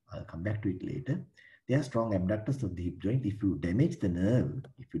point. I'll come back to it later. They are strong abductors of the hip joint. If you damage the nerve,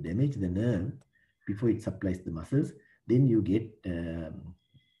 before it supplies the muscles, then you get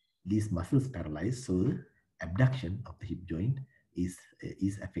these muscles paralyzed. So the abduction of the hip joint is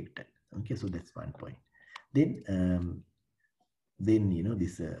affected. Okay, so that's one point. Then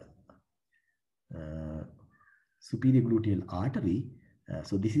this superior gluteal artery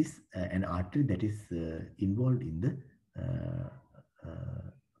So this is an artery that is involved in the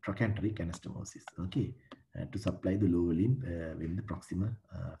trochanteric anastomosis, okay, to supply the lower limb when the proximal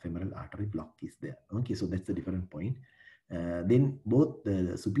femoral artery block is there. Okay, so that's a different point. Then both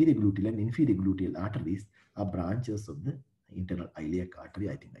the superior gluteal and inferior gluteal arteries are branches of the internal iliac artery,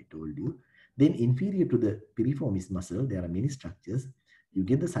 I think I told you. Then inferior to the piriformis muscle, there are many structures. You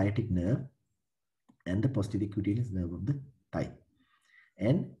get the sciatic nerve and the posterior cutaneous nerve of the thigh.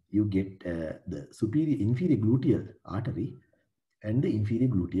 And you get the inferior gluteal artery and the inferior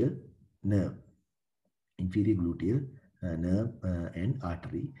gluteal nerve. Inferior gluteal nerve and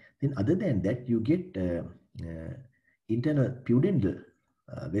artery. Then other than that, you get internal pudendal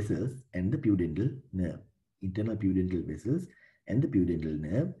vessels and the pudendal nerve. Internal pudendal vessels and the pudendal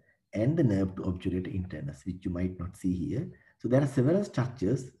nerve and the nerve to obturator internus, which you might not see here. So there are several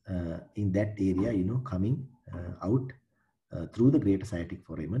structures in that area, you know, coming out through the greater sciatic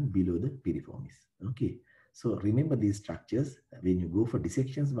foramen below the piriformis. Okay, so remember these structures when you go for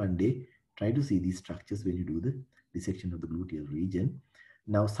dissections one day. Try to see these structures when you do the dissection of the gluteal region.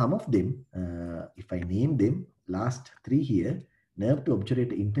 Now, some of them, if I name them, last three here: nerve to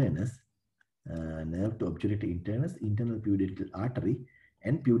obturator internus, internal pudendal artery,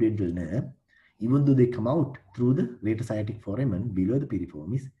 and pudendal nerve. Even though they come out through the greater sciatic foramen below the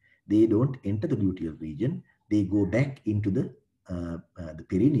piriformis, they don't enter the gluteal region. They go back into the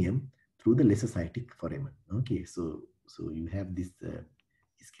perineum through the lesser sciatic foramen. Okay, so you have this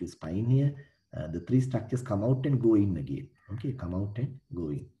ischial spine here. The three structures come out and go in again. Okay, come out and go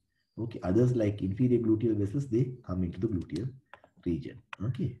in. Okay, others like inferior gluteal vessels, they come into the gluteal region.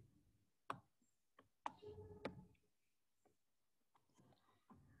 Okay.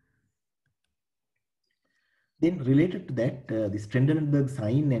 Then related to that, this Trendelenburg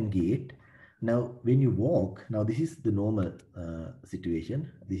sign and gait. Now, when you walk, now this is the normal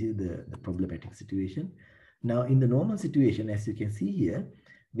situation. This is the problematic situation. Now, in the normal situation, as you can see here,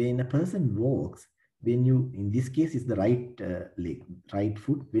 when a person walks, when you, in this case, is the right leg, right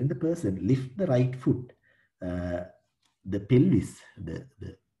foot. When the person lifts the right foot, the pelvis, the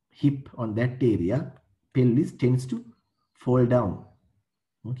hip on that area, pelvis tends to fall down.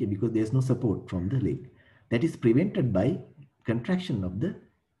 Okay, because there's no support from the leg. That is prevented by contraction of the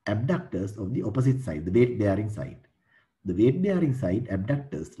abductors of the opposite side, the weight-bearing side. The weight-bearing side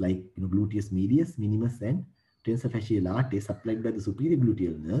abductors like gluteus medius, minimus, and tensor fasciae latae supplied by the superior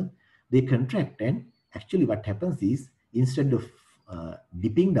gluteal nerve, they contract, and actually what happens is instead of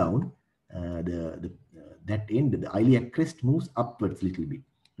dipping down, that end, the iliac crest moves upwards a little bit.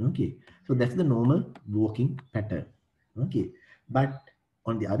 Okay, so that's the normal walking pattern. Okay, but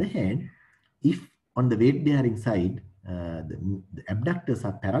on the other hand, if on the weight-bearing side, the abductors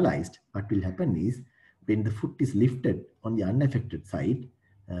are paralyzed, what will happen is when the foot is lifted on the unaffected side,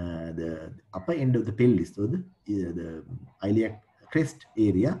 the upper end of the pelvis, so the iliac crest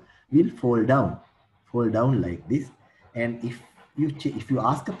area will fall down like this. And if you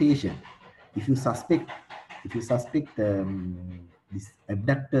ask a patient, if you suspect these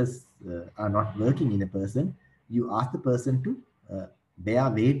abductors are not working in a person, you ask the person to bear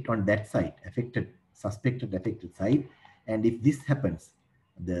weight on that side, suspected affected side. And if this happens,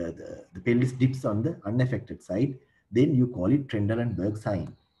 the pelvis dips on the unaffected side, then you call it Trendelenburg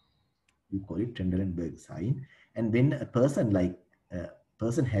sign. And when a person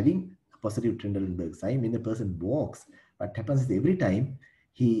having a positive Trendelenburg sign, when the person walks, what happens is every time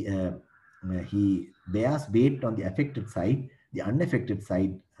he bears weight on the affected side, the unaffected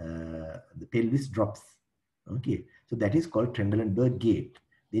side, the pelvis drops. Okay, so that is called Trendelenburg gait.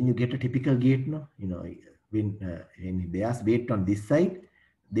 Then you get a typical gait, no? When he bears weight on this side,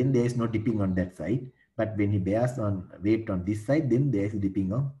 then there is no dipping on that side. But when he bears weight on this side, then there is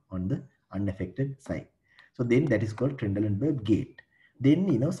dipping on the unaffected side. So then that is called Trendelenburg gait.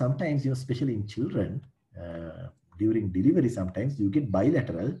 Then, sometimes, especially in children, during delivery, sometimes you get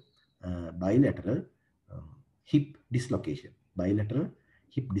bilateral hip dislocation.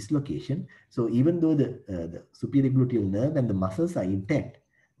 So even though the superior gluteal nerve and the muscles are intact,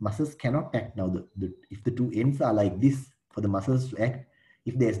 muscles cannot act now. If the two ends are like this, for the muscles to act,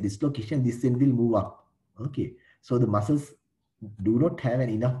 if there's dislocation, this end will move up. Okay, so the muscles do not have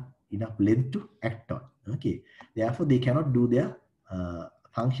enough length to act on. Okay, therefore they cannot do their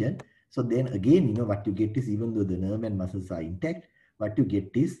function. So then again, what you get is, even though the nerve and muscles are intact, what you get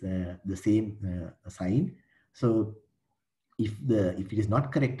is the same sign. So if it is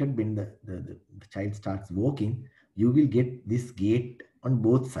not corrected when the child starts walking, you will get this gait on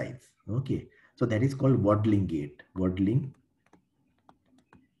both sides. Okay, so that is called waddling gait. Waddling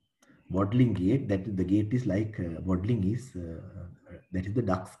gait, that the gait is like waddling is That is the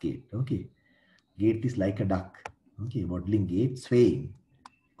duck's gait. Okay. Gait is like a duck. Okay. Waddling gait, swaying,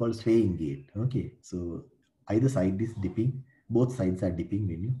 called swaying gait. Okay. So either side is dipping, both sides are dipping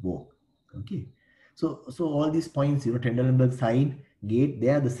when you walk. Okay. So all these points, Trendelenburg side, gait, they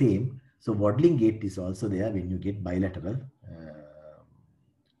are the same. So waddling gait is also there when you get bilateral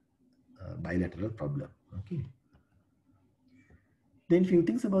problem. Okay. Then few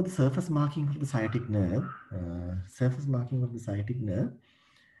things about the surface marking of the sciatic nerve. Surface marking of the sciatic nerve.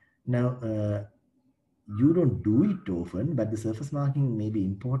 Now, you don't do it often, but the surface marking may be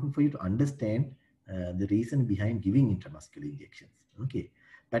important for you to understand the reason behind giving intramuscular injections. Okay.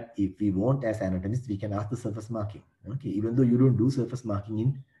 But if we want as anatomists, we can ask the surface marking. Okay. Even though you don't do surface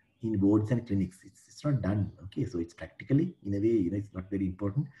marking in wards and clinics, it's not done. Okay. So it's practically, in a way, it's not very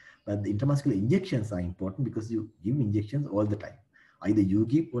important. But the intramuscular injections are important because you give injections all the time. Either you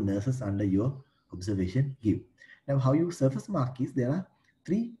give or nurses under your observation give. Now, how you surface mark is there are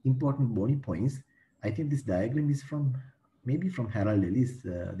 3 important bony points. I think this diagram is maybe from Harold Ellis.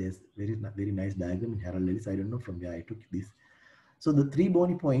 There's very nice diagram in Harold Ellis. I don't know from where I took this. So the 3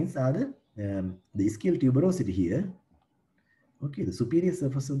 bony points are the ischial tuberosity here. Okay, the superior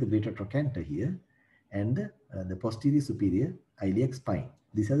surface of the greater trochanter here, and the posterior superior iliac spine.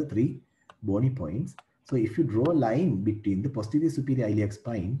 These are the 3 bony points. So if you draw a line between the posterior superior iliac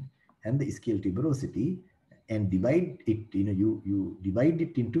spine and the ischial tuberosity and divide it, you divide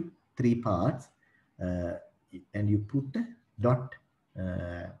it into 3 parts. And you put a dot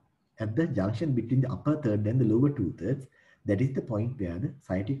at the junction between the upper third and the lower 2/3. That is the point where the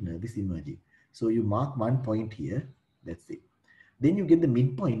sciatic nerve is emerging. So you mark 1 point here, that's it. Then you get the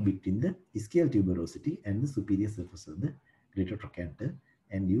midpoint between the ischial tuberosity and the superior surface of the greater trochanter,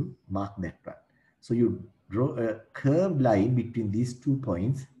 and you mark that one. So you draw a curved line between these 2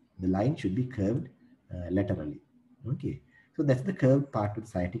 points. The line should be curved laterally. Okay, so that's the curved part of the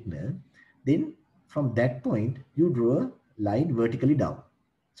sciatic nerve. Then from that point, you draw a line vertically down.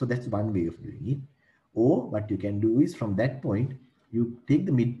 So that's one way of doing it. Or what you can do is from that point, you take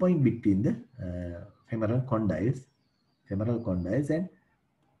the midpoint between the femoral condyles and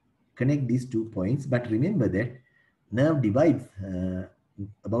connect these 2 points. But remember that nerve divides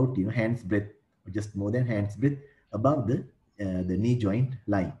about hand's breadth, or just more than hand's breadth above the knee joint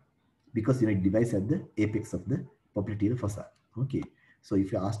line, because it divides at the apex of the popliteal fossa. Okay, so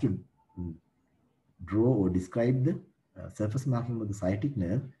if you're asked to draw or describe the surface marking of the sciatic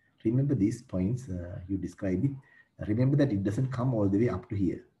nerve, remember these points, you describe it. Remember that it doesn't come all the way up to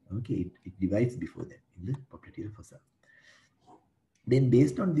here. Okay, it divides before that in the popliteal fossa. Then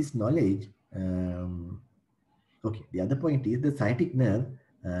based on this knowledge, okay, the other point is the sciatic nerve,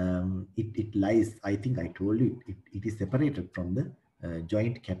 it lies, I think I told you, it is separated from the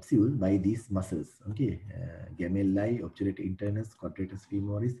joint capsule by these muscles. Okay, gamellae, obturator internus, quadratus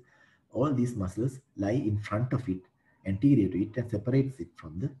femoris, all these muscles lie in front of it, anterior to it, and separates it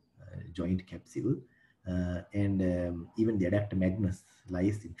from the joint capsule. And even the adductor magnus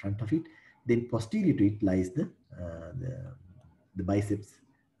lies in front of it. Then posterior to it lies the biceps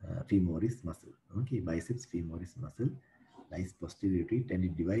femoris muscle. Okay, biceps femoris muscle lies posterior to it, and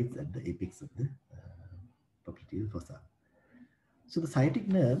it divides at the apex of the popliteal fossa. So the sciatic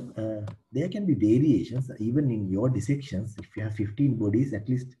nerve, there can be variations even in your dissections. If you have 15 bodies, at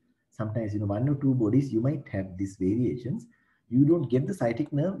least sometimes 1 or 2 bodies, you might have these variations. You don't get the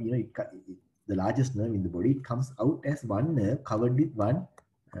sciatic nerve, the largest nerve in the body, it comes out as one nerve covered with one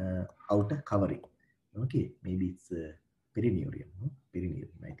outer covering. Okay, maybe it's perineurium,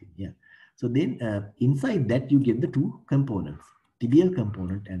 I think, yeah. So then inside that you get the 2 components, tibial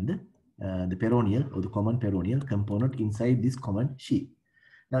component and the peroneal or the common peroneal component inside this common sheath.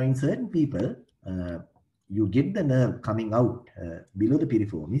 Now in certain people, you get the nerve coming out below the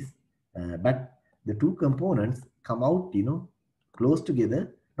piriformis, but the 2 components come out, close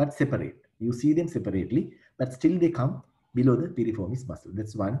together but separate. You see them separately, but still they come below the piriformis muscle.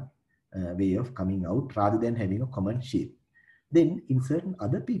 That's one way of coming out rather than having a common sheath. Then in certain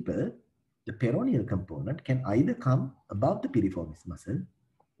other people, the peroneal component can either come above the piriformis muscle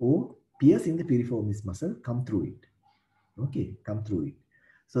or pierce in the piriformis muscle, come through it. Okay, come through it.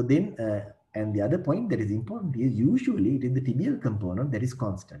 So then, and the other point that is important is usually it is the tibial component that is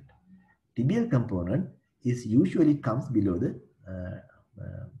constant. Tibial component is usually comes below the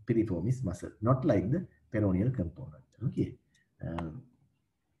piriformis muscle, not like the peroneal component. Okay.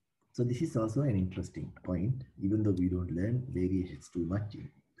 So this is also an interesting point, even though we don't learn variations too much in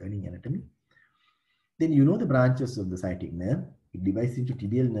learning anatomy. Then the branches of the sciatic nerve. It divides into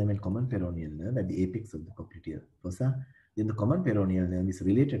tibial nerve and common peroneal nerve at the apex of the popliteal fossa. Then the common peroneal nerve is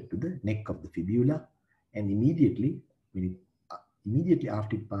related to the neck of the fibula, and immediately when it Immediately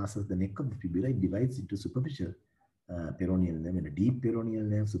after it passes the neck of the fibula, it divides into superficial peroneal nerve and a deep peroneal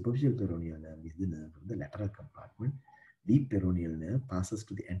nerve. Superficial peroneal nerve is the nerve of the lateral compartment. Deep peroneal nerve passes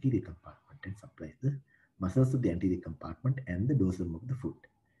to the anterior compartment and supplies the muscles of the anterior compartment and the dorsum of the foot.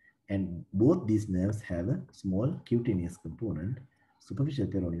 And both these nerves have a small cutaneous component. Superficial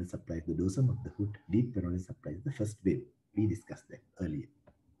peroneal supplies the dorsum of the foot. Deep peroneal supplies the first rib. We discussed that earlier.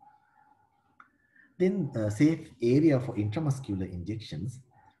 Then safe area for intramuscular injections.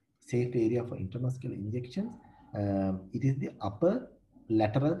 Safe area for intramuscular injections. It is the upper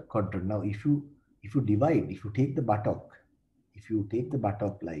lateral quadrant. Now, if you divide, if you take the buttock,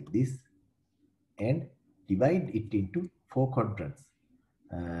 like this and divide it into 4 quadrants.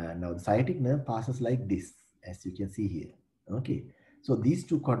 Now, the sciatic nerve passes like this, as you can see here. Okay, so these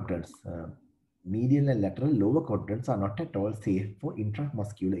 2 quadrants, medial and lateral lower quadrants, are not at all safe for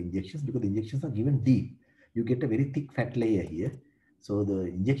intramuscular injections because the injections are given deep. You get a very thick fat layer here. So the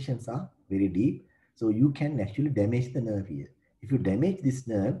injections are very deep. So you can actually damage the nerve here. If you damage this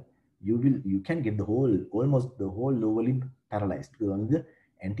nerve, you can get almost the whole lower limb paralyzed because only the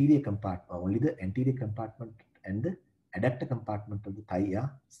anterior compartment and the adductor compartment of the thigh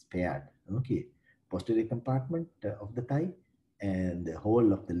are spared. Okay, posterior compartment of the thigh and the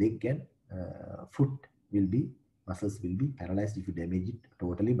whole of the leg and foot muscles will be paralyzed if you damage it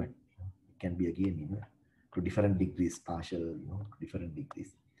totally, but it can be again, to different degrees, partial, different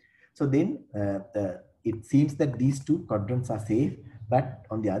degrees. So then it seems that these 2 quadrants are safe, but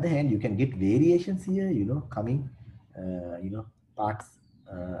on the other hand, you can get variations here, coming, parts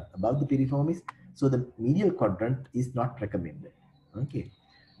above the piriformis. So the medial quadrant is not recommended. Okay.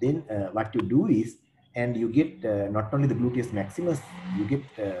 Then what you do is, and you get not only the gluteus maximus, you get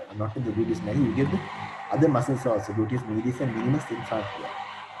not only the gluteus maximus, you get the other muscles also, gluteus medius and minimus in front here.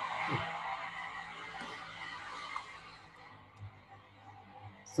 Okay.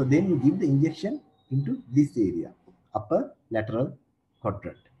 So then you give the injection into this area, upper lateral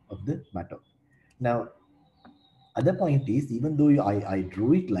quadrant of the buttock. Now, other point is, even though I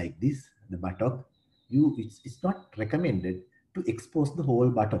drew it like this, the buttock, it's not recommended to expose the whole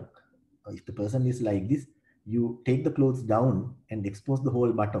buttock. If the person is like this, you take the clothes down and expose the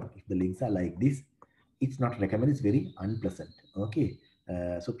whole buttock. If the legs are like this, it's not recommended. It's very unpleasant. Okay,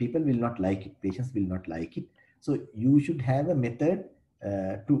 so people will not like it. Patients will not like it. So you should have a method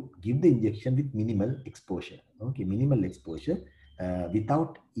to give the injection with minimal exposure. Okay, minimal exposure.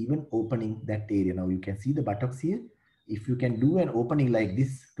 Without even opening that area. Now you can see the buttocks here. If you can do an opening like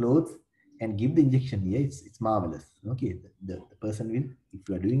this clothes and give the injection here, it's marvelous. Okay, the person will, if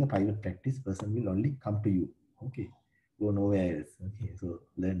you are doing a private practice, person will only come to you. Okay, go nowhere else. Okay, so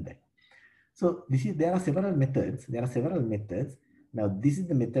learn that. So there are several methods. Now this is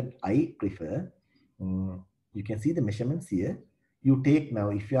the method I prefer. You can see the measurements here. You take now,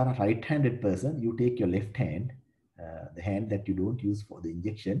 if you are a right-handed person, you take your left hand, the hand that you don't use for the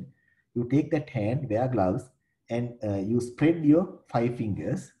injection. You take that hand, wear gloves, and you spread your 5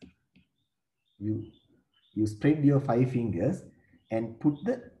 fingers. You spread your 5 fingers and put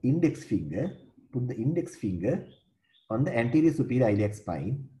the index finger on the anterior superior iliac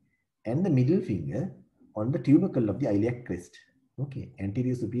spine and the middle finger on the tubercle of the iliac crest. Okay,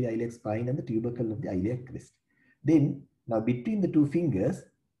 anterior superior iliac spine and the tubercle of the iliac crest. Then, now between the 2 fingers,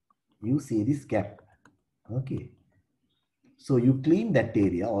 you see this gap. Okay. So you clean that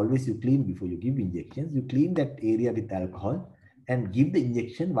area, always you clean before you give injections. You clean that area with alcohol and give the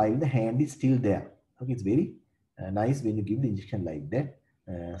injection while the hand is still there. Okay, it's very nice when you give the injection like that.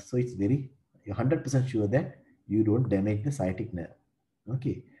 So it's very, you're 100% sure that you don't damage the sciatic nerve.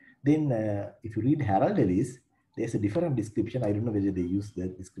 Okay. Then if you read Harold Ellis, there's a different description. I don't know whether they use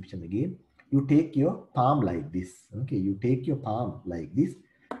that description again. You take your palm like this. Okay, you take your palm like this,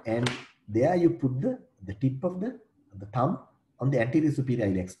 and there you put the tip of the thumb on the anterior superior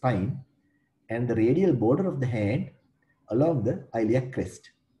iliac spine and the radial border of the hand along the iliac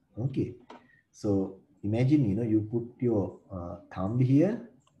crest. Okay, so imagine, you put your thumb here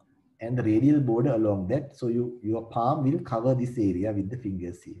and the radial border along that. So your palm will cover this area with the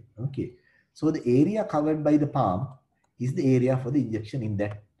fingers here. Okay, so the area covered by the palm is the area for the injection in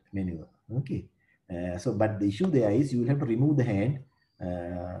that maneuver. Okay, but the issue there is you will have to remove the hand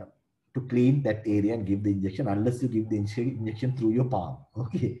to clean that area and give the injection, unless you give the injection through your palm.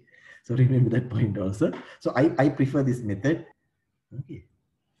 Okay, so remember that point also. So I prefer this method. Okay,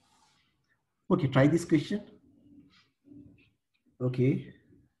 okay, try this question. Okay,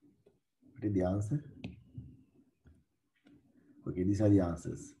 what is the answer? Okay, these are the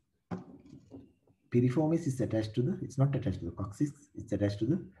answers. Piriformis is attached to it's not attached to the coccyx, it's attached to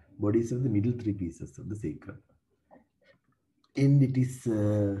the bodies of the middle 3 pieces of the sacrum. And it is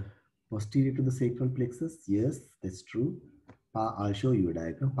posterior to the sacral plexus. Yes, that's true. I'll show you a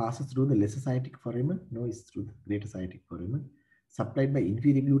diagram. Passes through the lesser sciatic foramen. No, it's through the greater sciatic foramen. Supplied by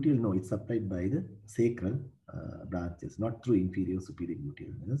inferior gluteal. No, it's supplied by the sacral branches, not through inferior superior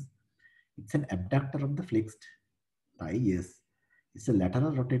gluteal nerves. It's an abductor of the flexed thigh. Yes, it's a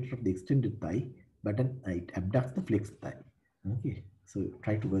lateral rotator of the extended thigh, but it abducts the flexed thigh. Okay, so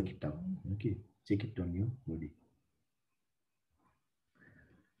try to work it out. Okay, check it on your body.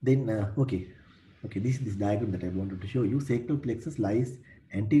 Then, this is this diagram that I wanted to show you. Sacral plexus lies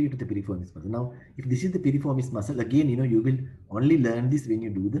anterior to the piriformis muscle. Now, if this is the piriformis muscle, again, you will only learn this when you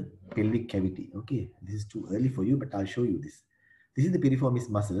do the pelvic cavity. Okay, this is too early for you, but I'll show you this. This is the piriformis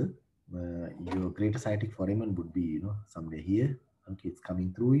muscle. Your greater sciatic foramen would be, somewhere here. Okay, it's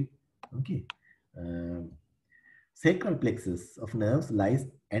coming through it. Okay. Um, Sacral plexus of nerves lies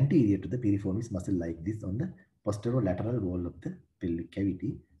anterior to the piriformis muscle like this on the posterolateral wall of the pelvic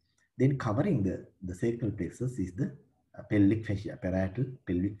cavity. Then covering the sacral plexus is the pelvic fascia, parietal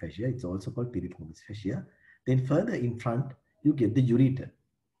pelvic fascia. It's also called piriformis fascia. Then further in front, you get the ureter.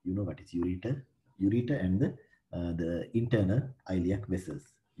 You know what is ureter? Ureter and the internal iliac vessels.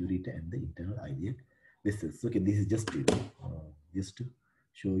 Ureter and the internal iliac vessels. Okay, this is just to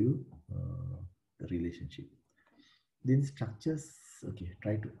show you the relationship. Then structures. Okay,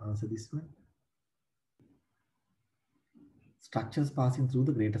 try to answer this one. Structures passing through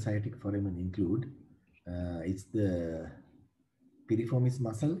the greater sciatic foramen include it's the piriformis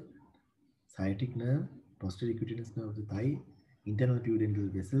muscle, sciatic nerve, posterior cutaneous nerve of the thigh, internal pudendal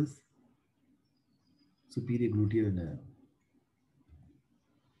vessels, superior gluteal nerve.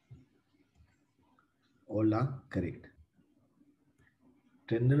 All are correct.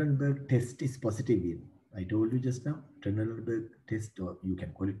 Trendelenburg test is positive in. I told you just now, Trendelenburg test, or you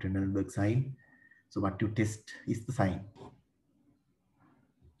can call it Trendelenburg sign. So what you test is the sign.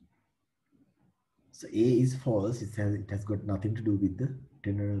 So A is false. It has got nothing to do with the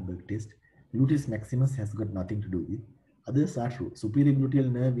Trendelenburg test. Gluteus maximus has got nothing to do with. Others are true. Superior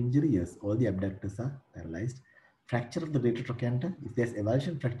gluteal nerve injury, yes. All the abductors are paralyzed. Fracture of the greater trochanter. If there's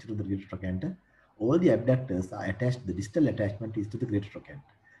avulsion fracture of the greater trochanter, all the abductors are attached. The distal attachment is to the greater trochanter.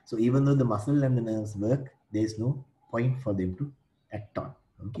 So even though the muscle and the nerves work, there is no point for them to act on.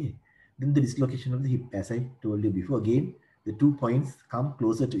 Okay. Then the dislocation of the hip, as I told you before. Again, the 2 points come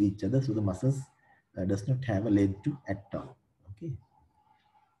closer to each other, so the muscles does not have a leg to act on. Okay.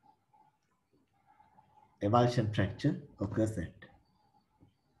 Avulsion fracture occurs at.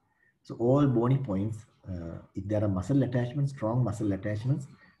 So all bony points, if there are muscle attachments, strong muscle attachments,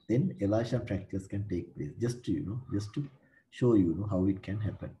 then avulsion fractures can take place. Just to show you how it can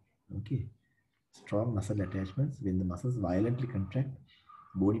happen. Okay. Strong muscle attachments, when the muscles violently contract,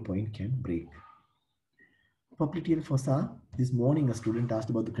 bony point can break. Popliteal fossa. This morning, a student asked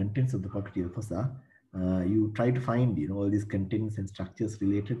about the contents of the popliteal fossa. You try to find all these contents and structures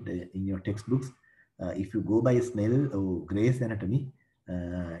related in your textbooks. If you go by Snell or Gray's anatomy,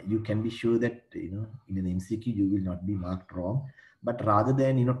 you can be sure that in an MCQ you will not be marked wrong. But rather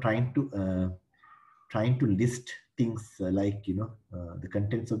than trying to list things like the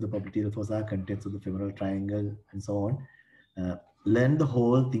contents of the popliteal fossa, contents of the femoral triangle, and so on, learn the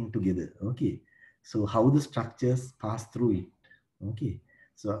whole thing together. Okay, so how the structures pass through it. Okay,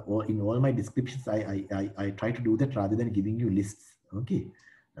 so in all my descriptions, I try to do that rather than giving you lists. Okay,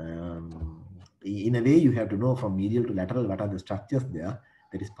 in a way you have to know from medial to lateral what are the structures there.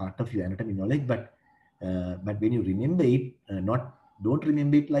 That is part of your anatomy knowledge, but when you remember it, don't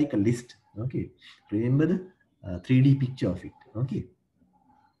remember it like a list. Okay, remember the 3D picture of it. Okay.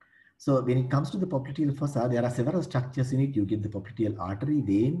 So when it comes to the popliteal fossa, there are several structures in it. You get the popliteal artery,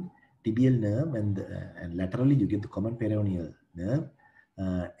 vein, tibial nerve, and laterally you get the common peroneal nerve.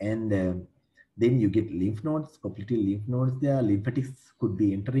 Then you get lymph nodes, popliteal lymph nodes there. Lymphatics could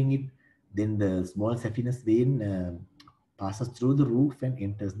be entering it. Then the small saphenous vein passes through the roof and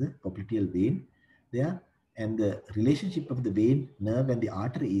enters the popliteal vein there. And the relationship of the vein, nerve, and the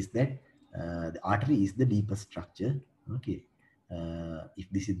artery is that the artery is the deepest structure. Okay. If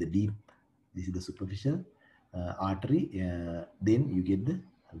this is the deep, this is the superficial artery, then you get the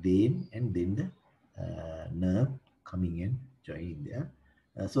vein and then the nerve coming and joining there.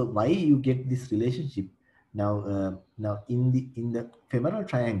 So why you get this relationship? Now in the femoral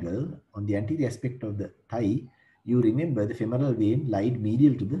triangle on the anterior aspect of the thigh, you remember the femoral vein lied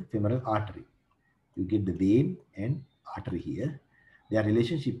medial to the femoral artery. You get the vein and artery here. Their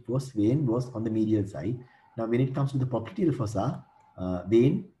relationship was vein was on the medial side. Now, when it comes to the popliteal fossa,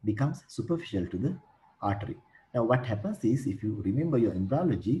 vein becomes superficial to the artery. Now, what happens is, if you remember your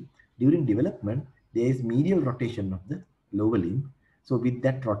embryology, during development, there is medial rotation of the lower limb. So with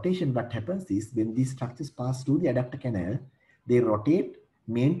that rotation, what happens is when these structures pass through the adductor canal, they rotate,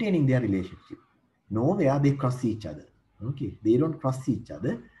 maintaining their relationship. Nowhere they cross each other. Okay, they don't cross each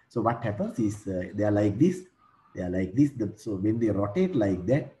other. So what happens is they are like this. They are like this. So when they rotate like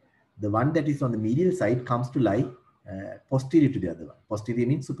that, the one that is on the medial side comes to lie posterior to the other one. Posterior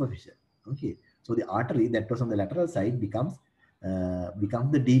means superficial. Okay, so the artery that was on the lateral side becomes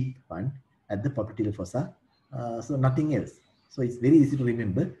the deep one at the popliteal fossa. So nothing else. So it's very easy to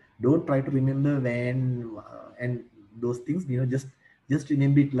remember. Don't try to remember when and those things. Just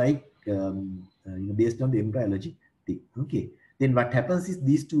remember it like based on the embryology thing. Okay. Then what happens is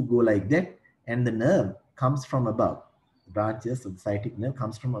these two go like that, and the nerve comes from above. The branches of the sciatic nerve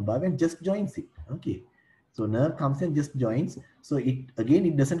comes from above and just joins it. Okay. So nerve comes and just joins. So it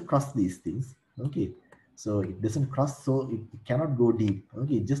doesn't cross these things. Okay. So it doesn't cross, so it cannot go deep.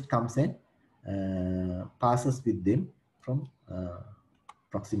 Okay, it just comes and passes with them from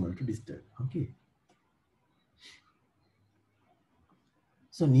proximal to distal. Okay.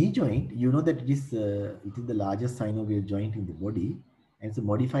 So knee joint, you know that it is the largest synovial joint in the body, and it's a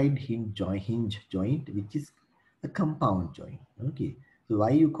modified hinge joint, which is a compound joint. Okay. So why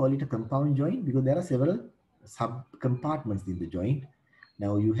you call it a compound joint? Because there are several sub compartments in the joint.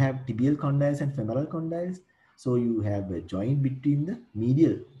 Now you have tibial condyles and femoral condyles. So you have a joint between the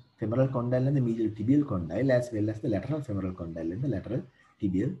medial femoral condyle and the medial tibial condyle, as well as the lateral femoral condyle and the lateral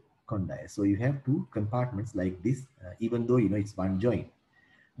tibial condyle. So you have two compartments like this, even though it's one joint.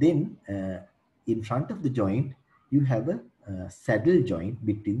 Then in front of the joint, you have a saddle joint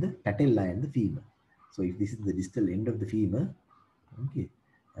between the patella and the femur. So if this is the distal end of the femur, okay,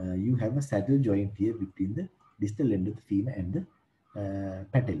 you have a saddle joint here between the distal end of the femur and the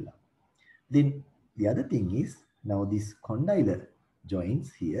patella. Then the other thing is, now these condylar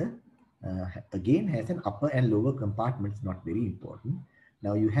joints here again has an upper and lower compartments, not very important.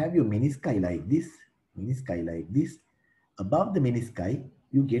 Now you have your menisci like this, Above the menisci,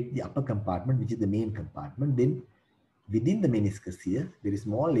 you get the upper compartment, which is the main compartment. Then within the meniscus here, there is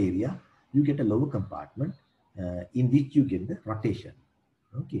small area, you get a lower compartment in which you get the rotation.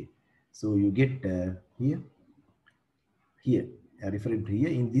 Okay, so you get here, referring to here,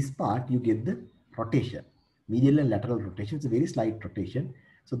 in this part, you get the rotation, medial and lateral rotation. It's a very slight rotation.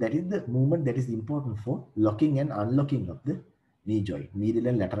 So that is the movement that is important for locking and unlocking of the knee joint, medial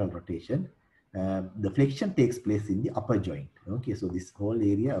and lateral rotation. The flexion takes place in the upper joint. Okay, so this whole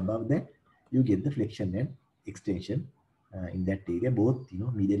area above that, you get the flexion and extension in that area. Both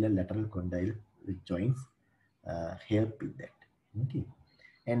medial and lateral condyle joints help with that. Okay,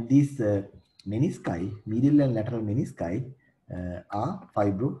 and these menisci, medial and lateral menisci, are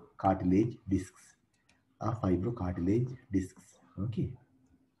fibrocartilage discs. Okay.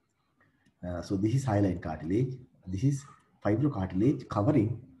 So this is hyaline cartilage. This is fibrocartilage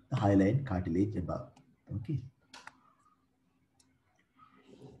covering the hyaline cartilage above. Okay.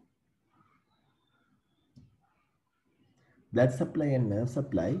 Blood supply and nerve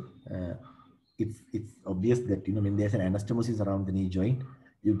supply. It's obvious that when there's an anastomosis around the knee joint,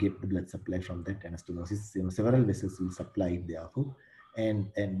 you get the blood supply from that anastomosis. Several vessels will supply it therefore,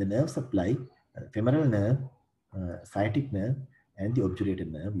 and the nerve supply, femoral nerve, sciatic nerve, and the obturator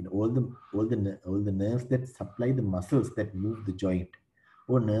nerve. All the nerves that supply the muscles that move the joint,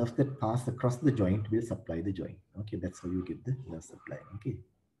 or nerves that pass across the joint, will supply the joint. Okay, that's how you get the nerve supply. Okay.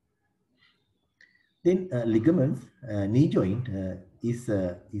 Then ligaments, knee joint is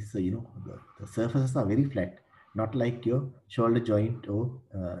the surfaces are very flat, not like your shoulder joint or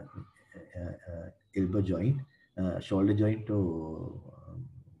elbow joint, shoulder joint or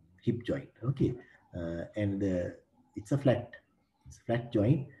hip joint. Okay, and it's a flat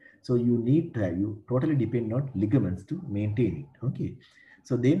joint. So you totally depend on ligaments to maintain it. Okay,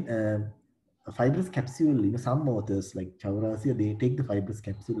 so then fibrous capsule. Some authors like Chaurasia, they take the fibrous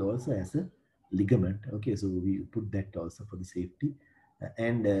capsule also as a ligament. Okay, so we put that also for the safety,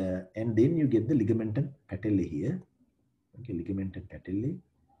 and then you get the ligamentum patellae here. Okay, ligamentum patellae,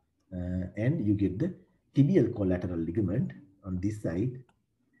 and you get the tibial collateral ligament on this side,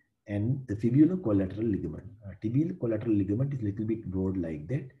 and the fibulo-collateral ligament. Tibial collateral ligament is a little bit broad like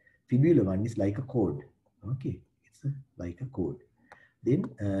that. Fibular one is like a cord. Okay, it's like a cord. Then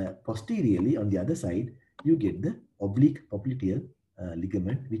posteriorly on the other side, you get the oblique popliteal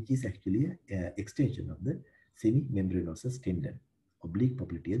ligament, which is actually an extension of the semimembranosus tendon, oblique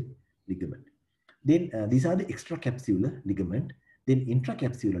popliteal ligament. Then these are the extracapsular ligament. Then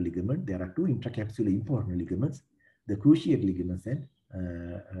intracapsular ligament, there are two intracapsular important ligaments, the cruciate ligaments and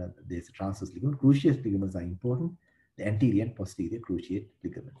there's a transverse ligament. Cruciate ligaments are important, the anterior and posterior cruciate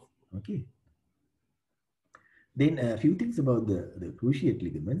ligaments. Okay. Then a few things about the cruciate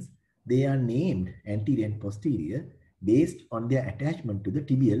ligaments. They are named anterior and posterior based on their attachment to the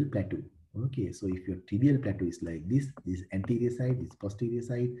tibial plateau. Okay, so if your tibial plateau is like this anterior side, this posterior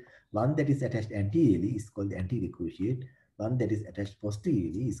side, one that is attached anteriorly is called the anterior cruciate, one that is attached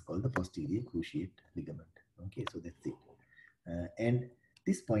posteriorly is called the posterior cruciate ligament. Okay, so that's it. And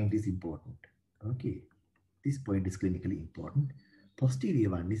this point is important. Okay, this point is clinically important.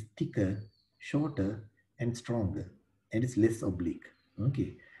 Posterior one is thicker, shorter, and stronger, and it's less oblique.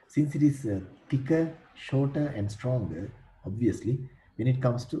 Okay, since it is thicker, shorter, and stronger, obviously, when it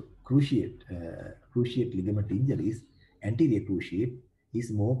comes to cruciate ligament injuries, anterior cruciate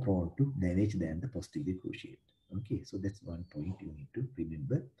is more prone to damage than the posterior cruciate. Okay, so that's one point you need to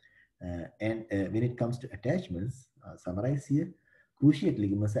remember. And when it comes to attachments, summarize here, cruciate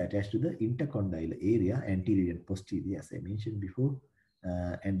ligaments are attached to the intercondylar area, anterior and posterior, as I mentioned before.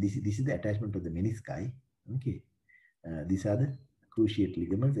 And this is the attachment of the menisci. Okay, these are the cruciate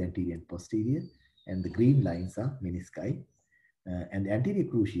ligaments, anterior and posterior, and the green lines are menisci. And the anterior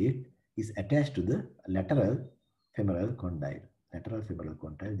cruciate is attached to the lateral femoral condyle. Lateral femoral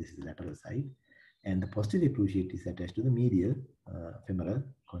condyle, this is the lateral side. And the posterior cruciate is attached to the medial femoral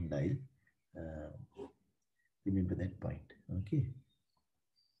condyle. Remember that point. Okay.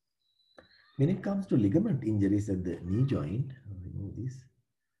 When it comes to ligament injuries at the knee joint, remove this.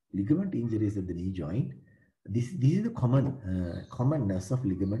 Ligament injuries at the knee joint. This is the commonness of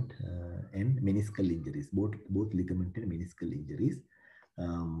ligament and meniscal injuries, both ligament and meniscal injuries.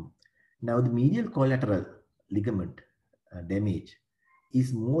 Now the medial collateral ligament damage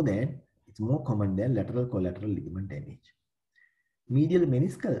is more common than lateral collateral ligament damage. Medial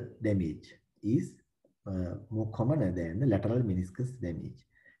meniscal damage is more commoner than the lateral meniscus damage.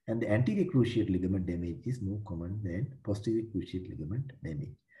 And the anterior cruciate ligament damage is more common than posterior cruciate ligament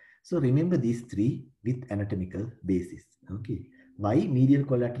damage. So remember these three with anatomical basis. Okay, why medial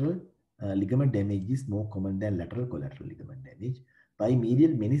collateral ligament damage is more common than lateral collateral ligament damage? Why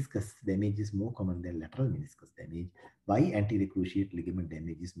medial meniscus damage is more common than lateral meniscus damage? Why anterior cruciate ligament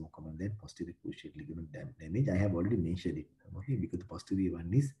damage is more common than posterior cruciate ligament damage? I have already mentioned it. Okay, because the posterior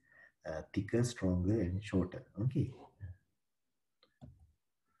one is thicker, stronger, and shorter. Okay.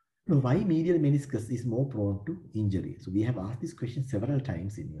 Now, why medial meniscus is more prone to injury? So we have asked this question several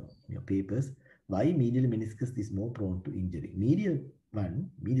times in your papers. Why medial meniscus is more prone to injury? Medial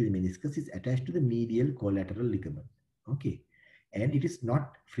meniscus is attached to the medial collateral ligament. Okay, and it is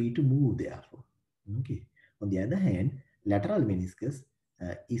not free to move therefore. Okay. On the other hand, lateral meniscus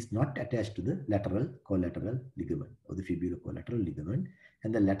is not attached to the lateral collateral ligament or the fibulocollateral ligament,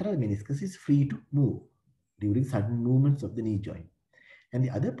 and the lateral meniscus is free to move during sudden movements of the knee joint. And the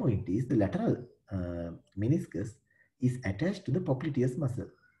other point is the lateral meniscus is attached to the popliteus muscle.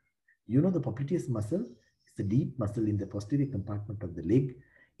 You know the popliteus muscle is the deep muscle in the posterior compartment of the leg.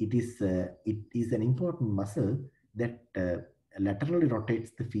 It is an important muscle that laterally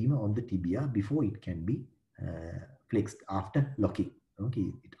rotates the femur on the tibia before it can be flexed after locking. Okay,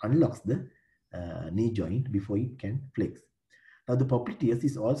 it unlocks the knee joint before it can flex. Now the popliteus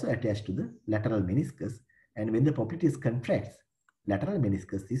is also attached to the lateral meniscus, and when the popliteus contracts, lateral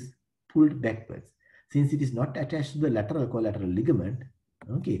meniscus is pulled backwards. Since it is not attached to the lateral collateral ligament,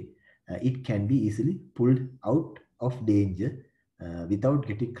 okay, it can be easily pulled out of danger without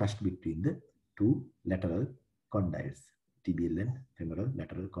getting crushed between the two lateral condyles, tibial and femoral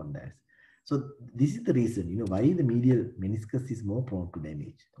lateral condyles. So this is the reason, why the medial meniscus is more prone to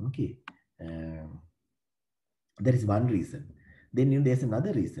damage. Okay, that is one reason. Then there's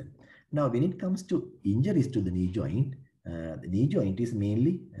another reason. Now, when it comes to injuries to the knee joint is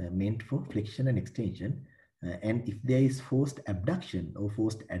mainly meant for flexion and extension. And if there is forced abduction or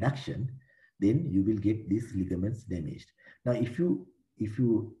forced adduction, then you will get these ligaments damaged. Now, if you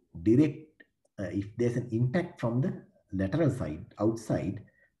direct, if there's an impact from the lateral side, outside,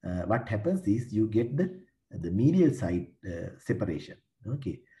 what happens is you get the medial side separation.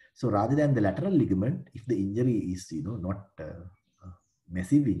 Okay. So rather than the lateral ligament, if the injury is, not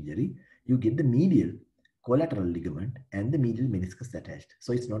massive injury, you get the medial collateral ligament and the medial meniscus attached.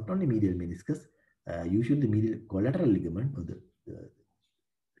 So it's not only medial meniscus, usually the medial collateral ligament or the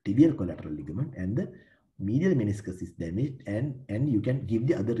tibial collateral ligament and the medial meniscus is damaged, and you can give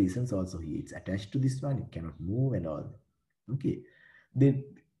the other reasons also here. It's attached to this one, it cannot move and all. Okay. Then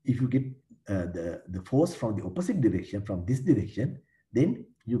if you get the force from the opposite direction, from this direction, then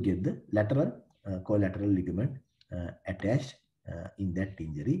you get the lateral collateral ligament attached in that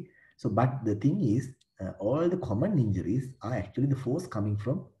injury. So, but the thing is, all the common injuries are actually the force coming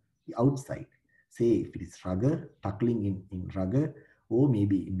from the outside. Say if it is rugger, tuckling in rugger, Or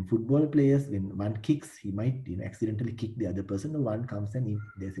maybe in football players, when one kicks, he might accidentally kick the other person, or one comes and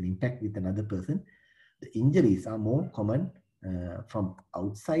there's an impact with another person. The injuries are more common from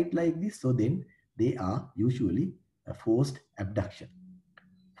outside like this, so then they are usually forced abduction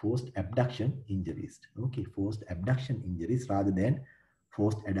injuries. Okay, forced abduction injuries rather than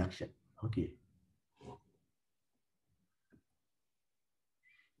forced adduction. Okay.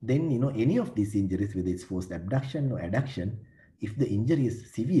 Then, any of these injuries, whether it's forced abduction or adduction, if the injury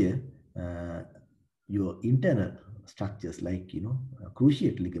is severe, your internal structures like,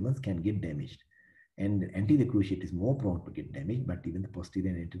 cruciate ligaments can get damaged. And anterior cruciate is more prone to get damaged, but even the posterior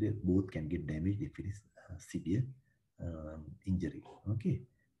and anterior both can get damaged if it is severe injury. Okay.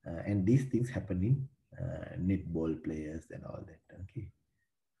 And these things happen in netball players and all that. Okay.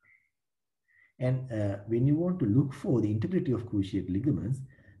 And when you want to look for the integrity of cruciate ligaments,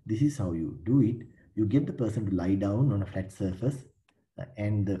 this is how you do it. You get the person to lie down on a flat surface,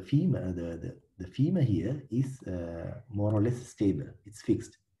 and the femur, the femur here is more or less stable. It's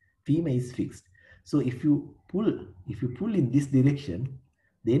fixed. Femur is fixed. So if you pull in this direction,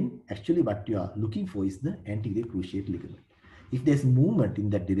 then actually what you are looking for is the anterior cruciate ligament. If there's movement in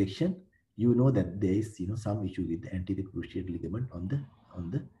that direction, you know that there is some issue with the anterior cruciate ligament on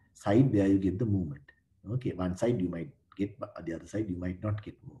the side where you get the movement. Okay, one side you might get, but the other side you might not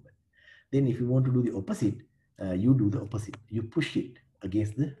get movement. Then if you want to do the opposite, you do the opposite. You push it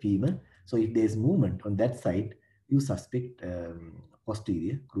against the femur. So if there's movement on that side, you suspect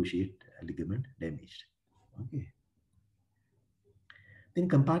posterior cruciate ligament damaged. Okay. Then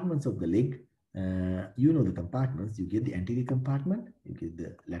compartments of the leg, the compartments. You get the anterior compartment, you get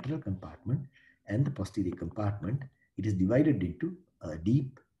the lateral compartment, and the posterior compartment. It is divided into a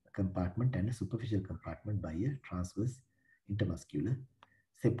deep compartment and a superficial compartment by a transverse intermuscular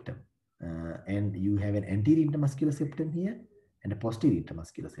septum. And you have an anterior intermuscular septum here, and a posterior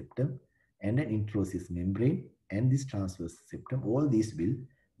intermuscular septum, and an intraosseous membrane, and this transverse septum. All these will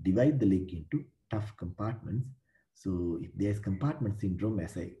divide the leg into tough compartments. So if there's compartment syndrome,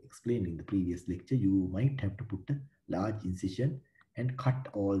 as I explained in the previous lecture, you might have to put a large incision and cut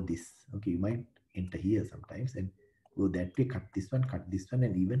all this. Okay, you might enter here sometimes and go that way, cut this one,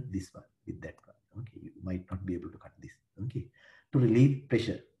 and even this one with that one. Okay, you might not be able to cut this. Okay, to relieve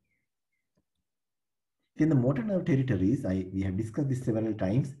pressure. In the motor nerve territories, we have discussed this several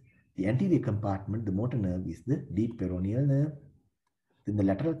times. The anterior compartment, the motor nerve, is the deep peroneal nerve. Then the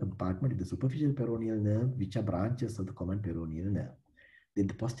lateral compartment is the superficial peroneal nerve, which are branches of the common peroneal nerve. Then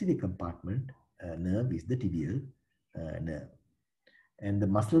the posterior compartment nerve is the tibial nerve. And the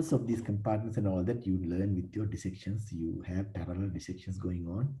muscles of these compartments and all that you learn with your dissections. You have parallel dissections going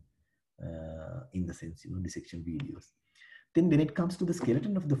on in the sense, dissection videos. Then when it comes to the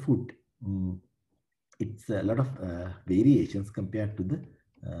skeleton of the foot, it's a lot of variations compared to the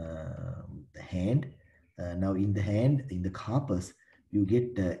hand. Now in the hand, in the carpus, you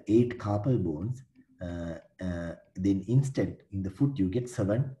get 8 carpal bones. Then instead, in the foot, you get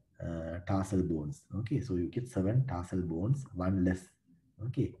 7 tarsal bones. Okay, so you get 7 tarsal bones, 1 less.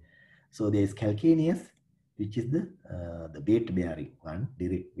 Okay, so there's calcaneus, which is the weight-bearing one,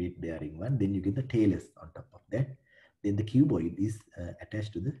 direct weight-bearing one. Then you get the talus on top of that. Then the cuboid is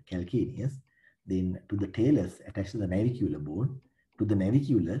attached to the calcaneus. Then to the talus, attached to the navicular bone. To the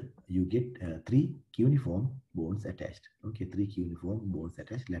navicular, you get 3 cuneiform bones attached. Okay, 3 cuneiform bones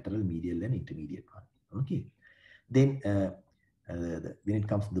attached, lateral, medial, and intermediate one. Okay. Then when it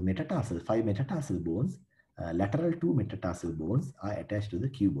comes to the metatarsal, 5 metatarsal bones, lateral 2 metatarsal bones are attached to the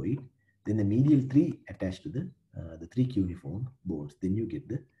cuboid. Then the medial 3 attached to the 3 cuneiform bones. Then you get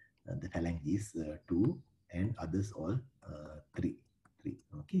the phalanges 2 and others all 3.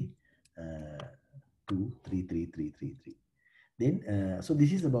 Okay. 2, 3, 3, 3, 3, 3. Then, so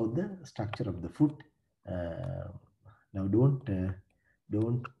this is about the structure of the foot. Now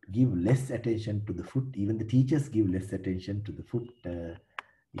don't give less attention to the foot. Even the teachers give less attention to the foot.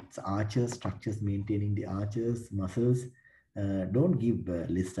 It's arches, structures, maintaining the arches, muscles. Don't give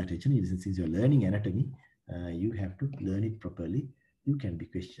less attention. Since you're learning anatomy, you have to learn it properly. You can be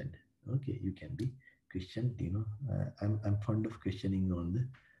questioned. Okay, you can be questioned. I'm fond of questioning on the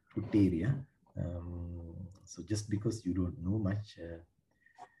foot area. So just because you don't know much,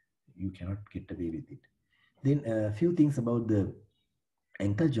 you cannot get away with it. Then a few things about the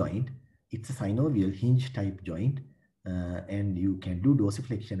ankle joint. It's a synovial hinge type joint, and you can do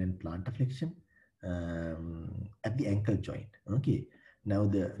dorsiflexion and plantar flexion at the ankle joint. Okay. Now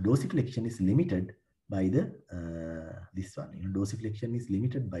the dorsiflexion is limited by the this one. Dorsiflexion is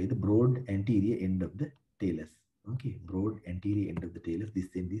limited by the broad anterior end of the talus. Okay, broad anterior end of the talus. This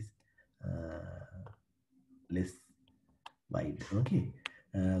end is less wide. Okay.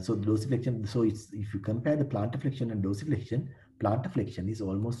 So the dorsiflexion, so it's, if you compare the plantar flexion and plantar flexion is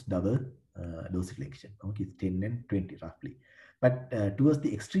almost double dorsiflexion. Okay, it's 10 and 20 roughly. But towards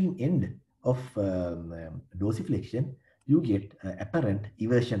the extreme end of dorsiflexion, you get apparent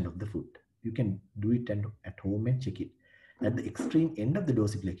eversion of the foot. You can do it at home and check it. At the extreme end of the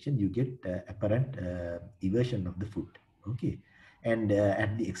dorsiflexion, you get apparent eversion of the foot. Okay, and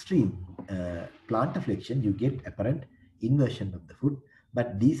at the extreme plantar flexion, you get apparent inversion of the foot.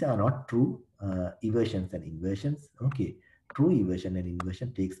 But these are not true eversions and inversions. Okay, true eversion and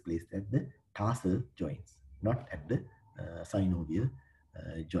inversion takes place at the tarsal joints, not at the synovial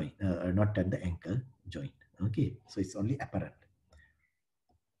joint, not at the ankle joint. Okay, so it's only apparent.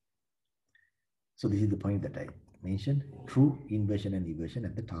 So this is the point that I mentioned, true inversion and eversion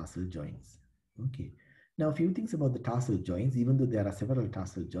at the tarsal joints. Okay. Now a few things about the tarsal joints. Even though there are several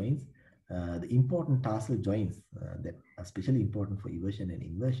tarsal joints, the important tarsal joints that are especially important for eversion and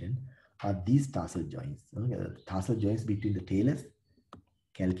inversion are these tarsal joints. Tarsal joints between the talus,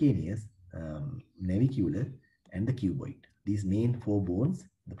 calcaneus, navicular, and the cuboid. These main four bones,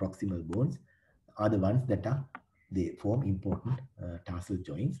 the proximal bones, are the ones that they form important tarsal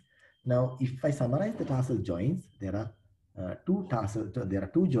joints. Now, if I summarize the tarsal joints, there are two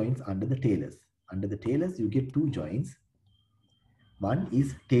joints under the talus. Under the talus, you get two joints. One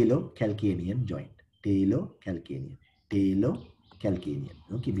is talocalcanean joint. Talocalcanean. Talocalcanean.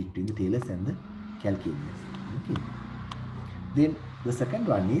 Okay, between the talus and the calcaneus. Okay. Then the second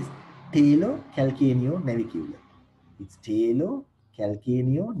one is talocalcaneo-navicular. It's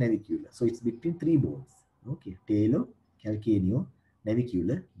talocalcaneo-navicular. So it's between three bones. Okay,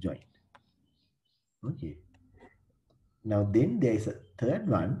 talocalcaneo-navicular joint. Okay. Now then there is a third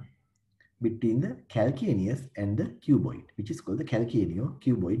one between the calcaneus and the cuboid, which is called the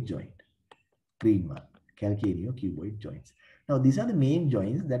calcaneo-cuboid joint. Green one, calcaneo-cuboid joints. Now these are the main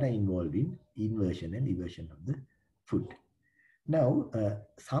joints that are involved in inversion and eversion of the foot. Now,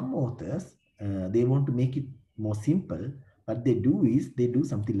 some authors, they want to make it more simple. What they do is they do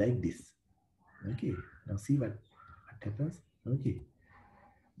something like this. Okay, now see what happens. Okay,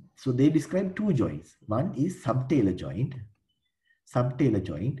 so they describe two joints. One is subtalar joint,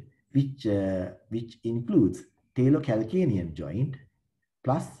 which includes talocalcanean joint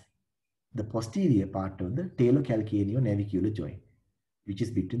plus the posterior part of the talocalcaneo-navicular joint, which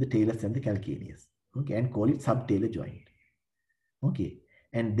is between the talus and the calcaneus. Okay, and call it subtalar joint. Okay,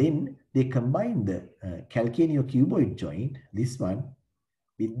 and then they combine the calcaneo-cuboid joint, this one,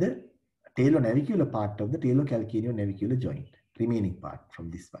 with the talonavicular part of the talocalcaneo-navicular joint, remaining part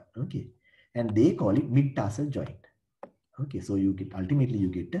from this one. Okay, and they call it mid-tarsal joint. Okay, so you get, ultimately you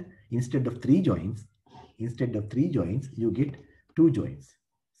get instead of three joints, you get two joints,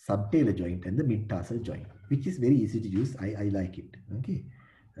 subtalar joint and the mid-tarsal joint, which is very easy to use. I like it. Okay,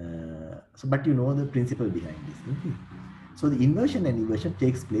 so but you know the principle behind this. Okay. So the inversion and eversion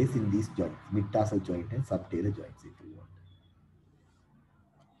takes place in these joints, mid-tarsal joint and subtalar joints, if you want.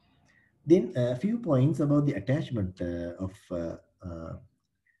 Then a few points about the attachment of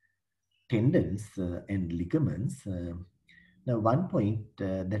tendons and ligaments. Now, one point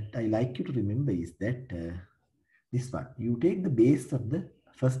that I like you to remember is that this one, you take the base of the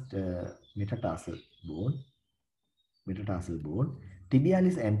first metatarsal bone,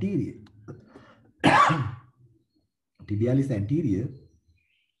 tibialis anterior. Tibialis anterior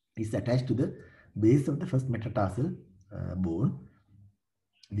is attached to the base of the first metatarsal bone.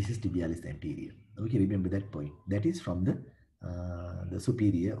 This is tibialis anterior. Okay, remember that point. That is from the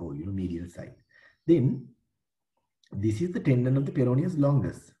superior or medial side. Then this is the tendon of the peroneus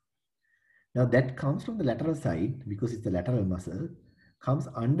longus. Now that comes from the lateral side because it's the lateral muscle, comes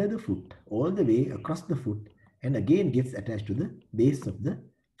under the foot all the way across the foot and again gets attached to the base of the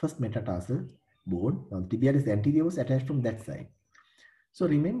first metatarsal bone. Now tibialis anterior was attached from that side. So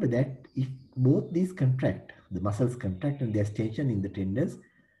remember that if both these contract, the muscles contract and there's tension in the tendons,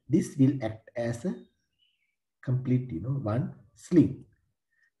 this will act as a complete, one sling,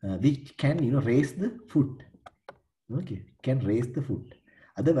 which can, raise the foot. Okay, can raise the foot.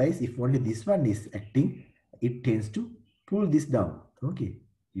 Otherwise, if only this one is acting, it tends to pull this down. Okay,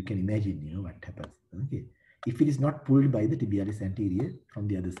 you can imagine, what happens. Okay, if it is not pulled by the tibialis anterior from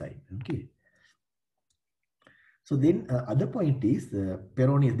the other side. Okay. So then other point is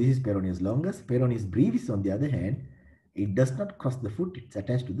peroneus, this is peroneus longus. Peroneus brevis on the other hand, it does not cross the foot, it's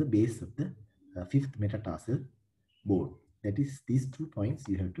attached to the base of the fifth metatarsal bone. That is these 2 points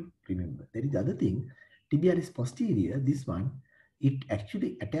you have to remember. There is the other thing, tibialis posterior, this one, it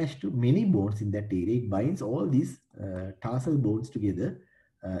actually attached to many bones in that area. It binds all these tarsal bones together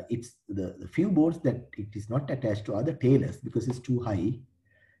it's the few bones that it is not attached to are the talus because it's too high,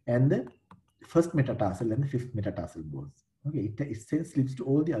 and the first metatarsal and the fifth metatarsal bones. Okay, it sends slips to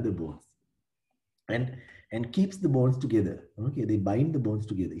all the other bones, and keeps the bones together. Okay, they bind the bones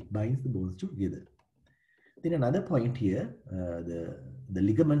together. It binds the bones together. Then another point here, the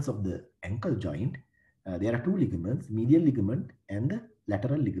ligaments of the ankle joint. There are two ligaments, medial ligament and the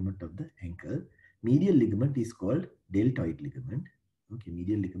lateral ligament of the ankle. Medial ligament is called deltoid ligament. Okay,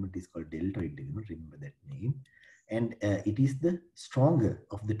 medial ligament is called deltoid ligament. Remember that name. And it is the stronger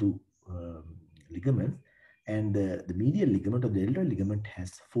of the two ligaments. And the medial ligament or the deltoid ligament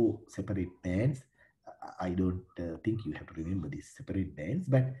has 4 separate bands. I don't think you have to remember these separate bands,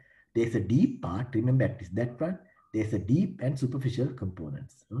 but there's a deep part. Remember at least that one. There's a deep and superficial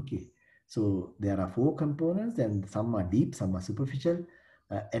components. Okay, so there are 4 components, and some are deep, some are superficial,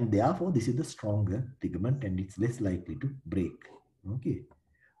 and therefore this is the stronger ligament, and it's less likely to break. Okay.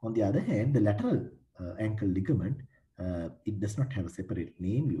 On the other hand, the lateral ankle ligament, it does not have a separate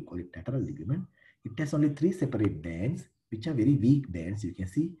name. You call it lateral ligament. It has only 3 separate bands, which are very weak bands. You can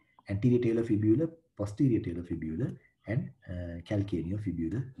see anterior talofibular, posterior talofibular, and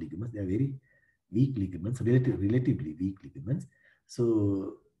calcaneofibular ligaments. They are very weak ligaments, relatively weak ligaments.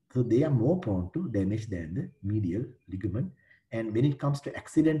 So they are more prone to damage than the medial ligament. And when it comes to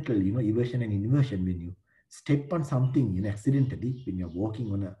accidental, eversion and inversion, when you step on something, accidentally, when you're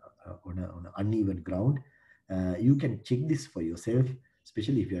walking on an uneven ground, you can check this for yourself,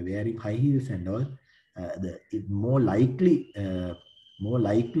 especially if you're wearing high heels and all. The more likely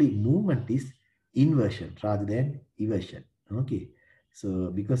movement is inversion rather than eversion. Okay, so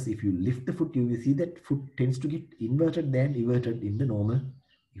because if you lift the foot, you will see that foot tends to get inverted than everted in the normal.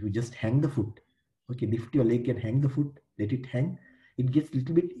 If you just hang the foot, okay, lift your leg and hang the foot, let it hang, it gets a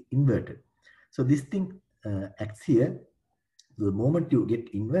little bit inverted. So this thing acts here. The moment you get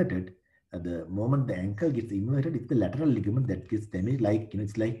inverted, the moment the ankle gets inverted, it's the lateral ligament that gets damaged. Like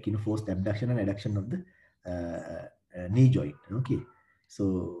it's like forced abduction and adduction of the knee joint. Okay,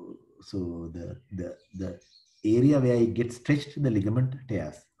 so the area where it gets stretched, the ligament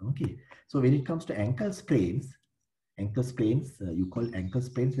tears. Okay, so when it comes to ankle sprains, you call ankle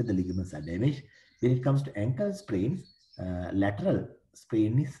sprains when the ligaments are damaged. When it comes to ankle sprains, lateral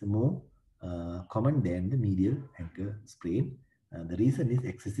sprain is more common than the medial ankle sprain. The reason is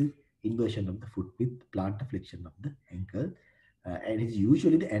excessive inversion of the foot with plantar flexion of the ankle, and it's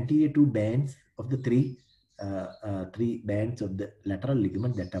usually the anterior 2 bands of the three bands of the lateral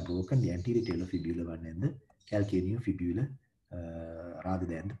ligament that are broken, the anterior talofibular one and the calcaneofibular, rather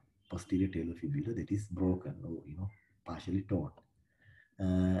than the posterior talofibular that is broken or partially torn.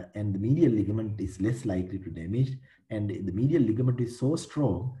 And the medial ligament is less likely to damage, and the medial ligament is so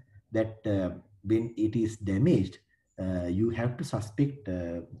strong that when it is damaged, you have to suspect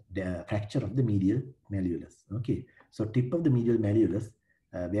the fracture of the medial malleolus. Okay, so tip of the medial malleolus,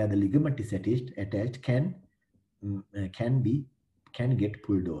 where the ligament is attached can get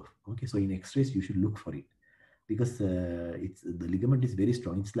pulled off. Okay, so in X-rays you should look for it, because the ligament is very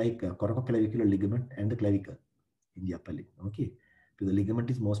strong. It's like coracoclavicular ligament and the clavicle in the upper limb. Okay, so the ligament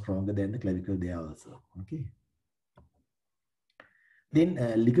is more stronger than the clavicle there also. Okay. Then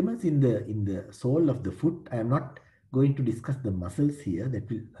ligaments in the sole of the foot. I am not going to discuss the muscles here. That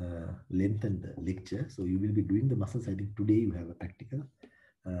will lengthen the lecture. So you will be doing the muscles. I think today you have a practical,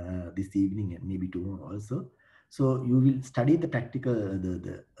 this evening and maybe tomorrow also. So you will study the practical,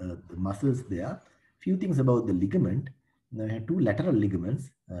 the muscles there. Few things about the ligament. Now I have 2 lateral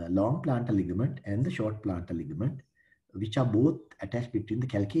ligaments, long plantar ligament and the short plantar ligament, which are both attached between the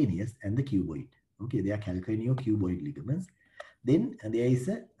calcaneus and the cuboid. Okay, they are calcaneo-cuboid ligaments. Then there is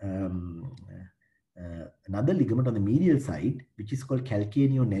another ligament on the medial side, which is called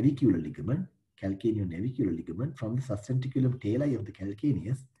calcaneo-navicular ligament. Calcaneo-navicular ligament from the subventriculum tali of the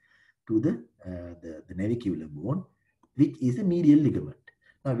calcaneus to the navicular bone, which is a medial ligament.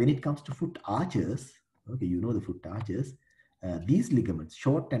 Now, when it comes to foot arches, okay, you know the foot arches. These ligaments,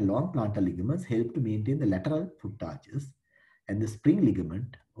 short and long plantar ligaments, help to maintain the lateral foot arches, and the spring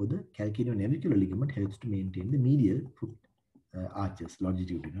ligament or the calcaneo-navicular ligament helps to maintain the medial foot arches,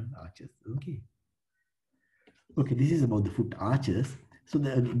 longitudinal arches. Okay. Okay, this is about the foot arches. So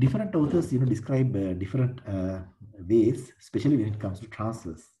the different authors, describe different ways, especially when it comes to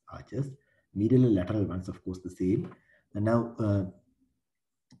transverse arches. Medial and lateral ones, of course, the same. And now,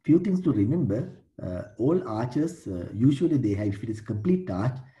 few things to remember. All arches, usually they have, if it is complete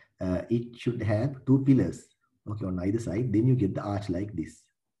arch, it should have 2 pillars, okay, on either side. Then you get the arch like this.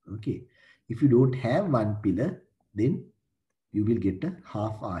 Okay. If you don't have 1 pillar, then you will get a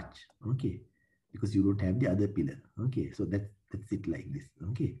half arch. Okay, because you don't have the other pillar. Okay, so that That's it like this.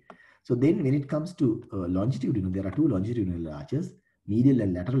 Okay. So then when it comes to longitudinal, there are two longitudinal arches, medial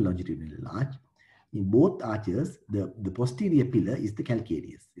and lateral longitudinal arch. In both arches, the posterior pillar is the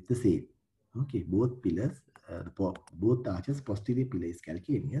calcaneus. It's the same. Okay, both pillars, both arches, posterior pillar is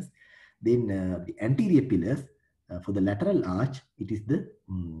calcaneus. Then the anterior pillars, for the lateral arch, it is the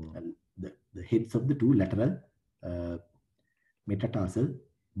heads of the two lateral metatarsal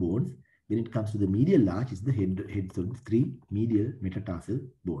bones. When it comes to the medial arch, it's the heads of the three medial metatarsal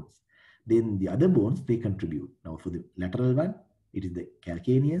bones. Then the other bones, they contribute. Now for the lateral one, it is the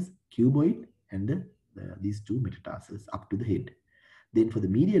calcaneus, cuboid, and these two metatarsals up to the head. Then for the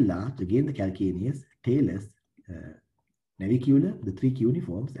medial arch, again the calcaneus, talus, navicular, the three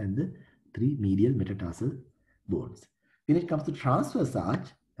cuneiforms, and the three medial metatarsal bones. When it comes to transverse arch,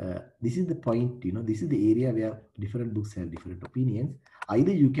 this is the point, this is the area where different books have different opinions.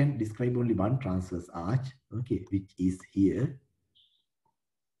 Either you can describe only one transverse arch, okay, which is here,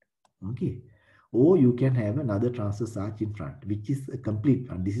 okay, or you can have another transverse arch in front, which is a complete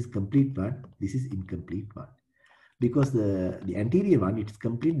one. This is complete one, this is incomplete one. Because the anterior one, it's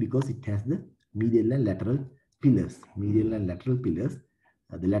complete because it has the medial and lateral pillars. Medial and lateral pillars.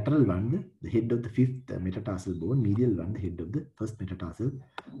 The lateral one, the head of the fifth metatarsal bone. Medial one, the head of the first metatarsal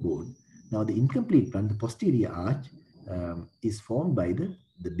bone. Now the incomplete one, the posterior arch, is formed by the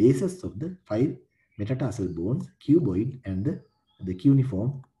bases of the five metatarsal bones, cuboid, and the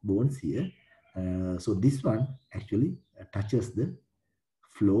cuneiform bones here. So this one actually touches the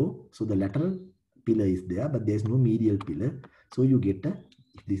floor. So the lateral pillar is there, but there's no medial pillar. So you get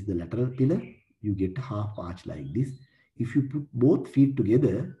if this is the lateral pillar, you get a half arch like this. If you put both feet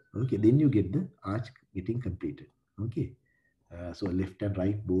together, okay, then you get the arch getting completed. Okay, so left and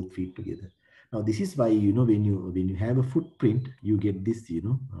right, both feet together. Now this is why, when you have a footprint, you get this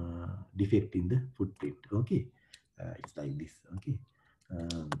defect in the footprint. Okay, it's like this. Okay.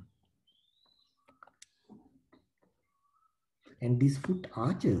 And these foot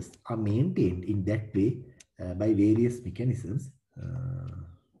arches are maintained in that way by various mechanisms.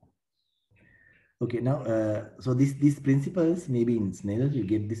 Okay, now, so these principles, maybe in Snell, you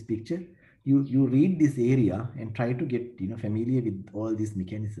get this picture. You read this area and try to get familiar with all these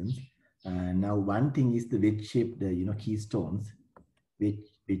mechanisms. Now, one thing is the wedge-shaped keystones,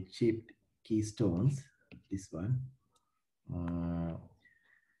 wedge-shaped keystones. This one.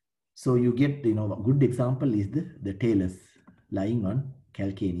 So you get a good example is the talus lying on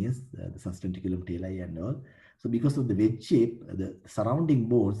calcaneus, the sustentaculum tali and all. So because of the wedge shape, the surrounding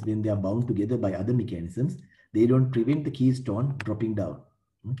bones, when they are bound together by other mechanisms, they don't prevent the keystone dropping down.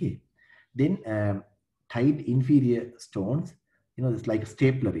 Okay. Then tied inferior stones, it's like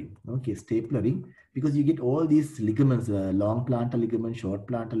staplering. Okay, staplering, because you get all these ligaments, long plantar ligament, short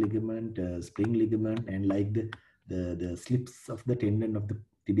plantar ligament, spring ligament, and like the slips of the tendon of the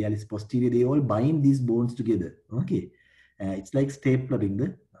tibialis posterior, they all bind these bones together. Okay, it's like staplering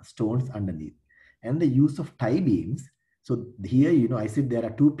the stones underneath. And the use of tie beams. So here, I said there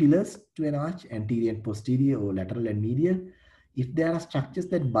are two pillars to an arch, anterior and posterior, or lateral and medial. If there are structures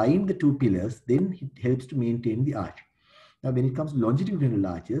that bind the two pillars, then it helps to maintain the arch. Now, when it comes to longitudinal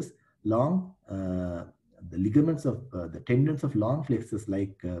arches, the ligaments of the tendons of long flexors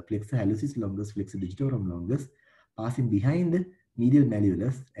like flexor hallucis longus, flexor digitorum longus, passing behind the medial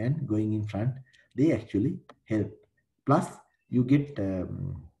malleolus and going in front, they actually help. Plus, you get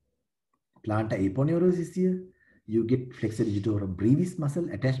plantar aponeurosis here. You get flexor digitorum brevis muscle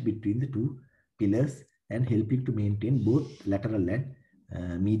attached between the two pillars and helping to maintain both lateral and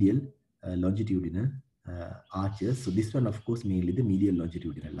medial longitudinal arches. So this one, of course, mainly the medial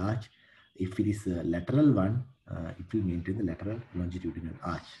longitudinal arch. If it is a lateral one, it will maintain the lateral longitudinal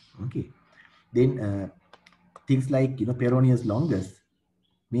arch. Okay. Then things like peroneus longus,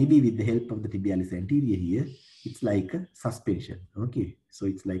 maybe with the help of the tibialis anterior here, it's like a suspension. Okay, so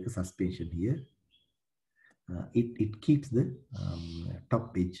it's like a suspension here. It keeps the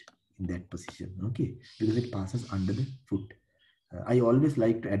top edge in that position. Okay, because it passes under the foot. I always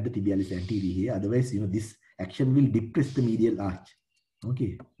like to add the tibialis anterior here. Otherwise, this action will depress the medial arch.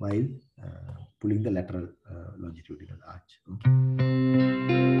 Okay, while pulling the lateral longitudinal arch. Okay.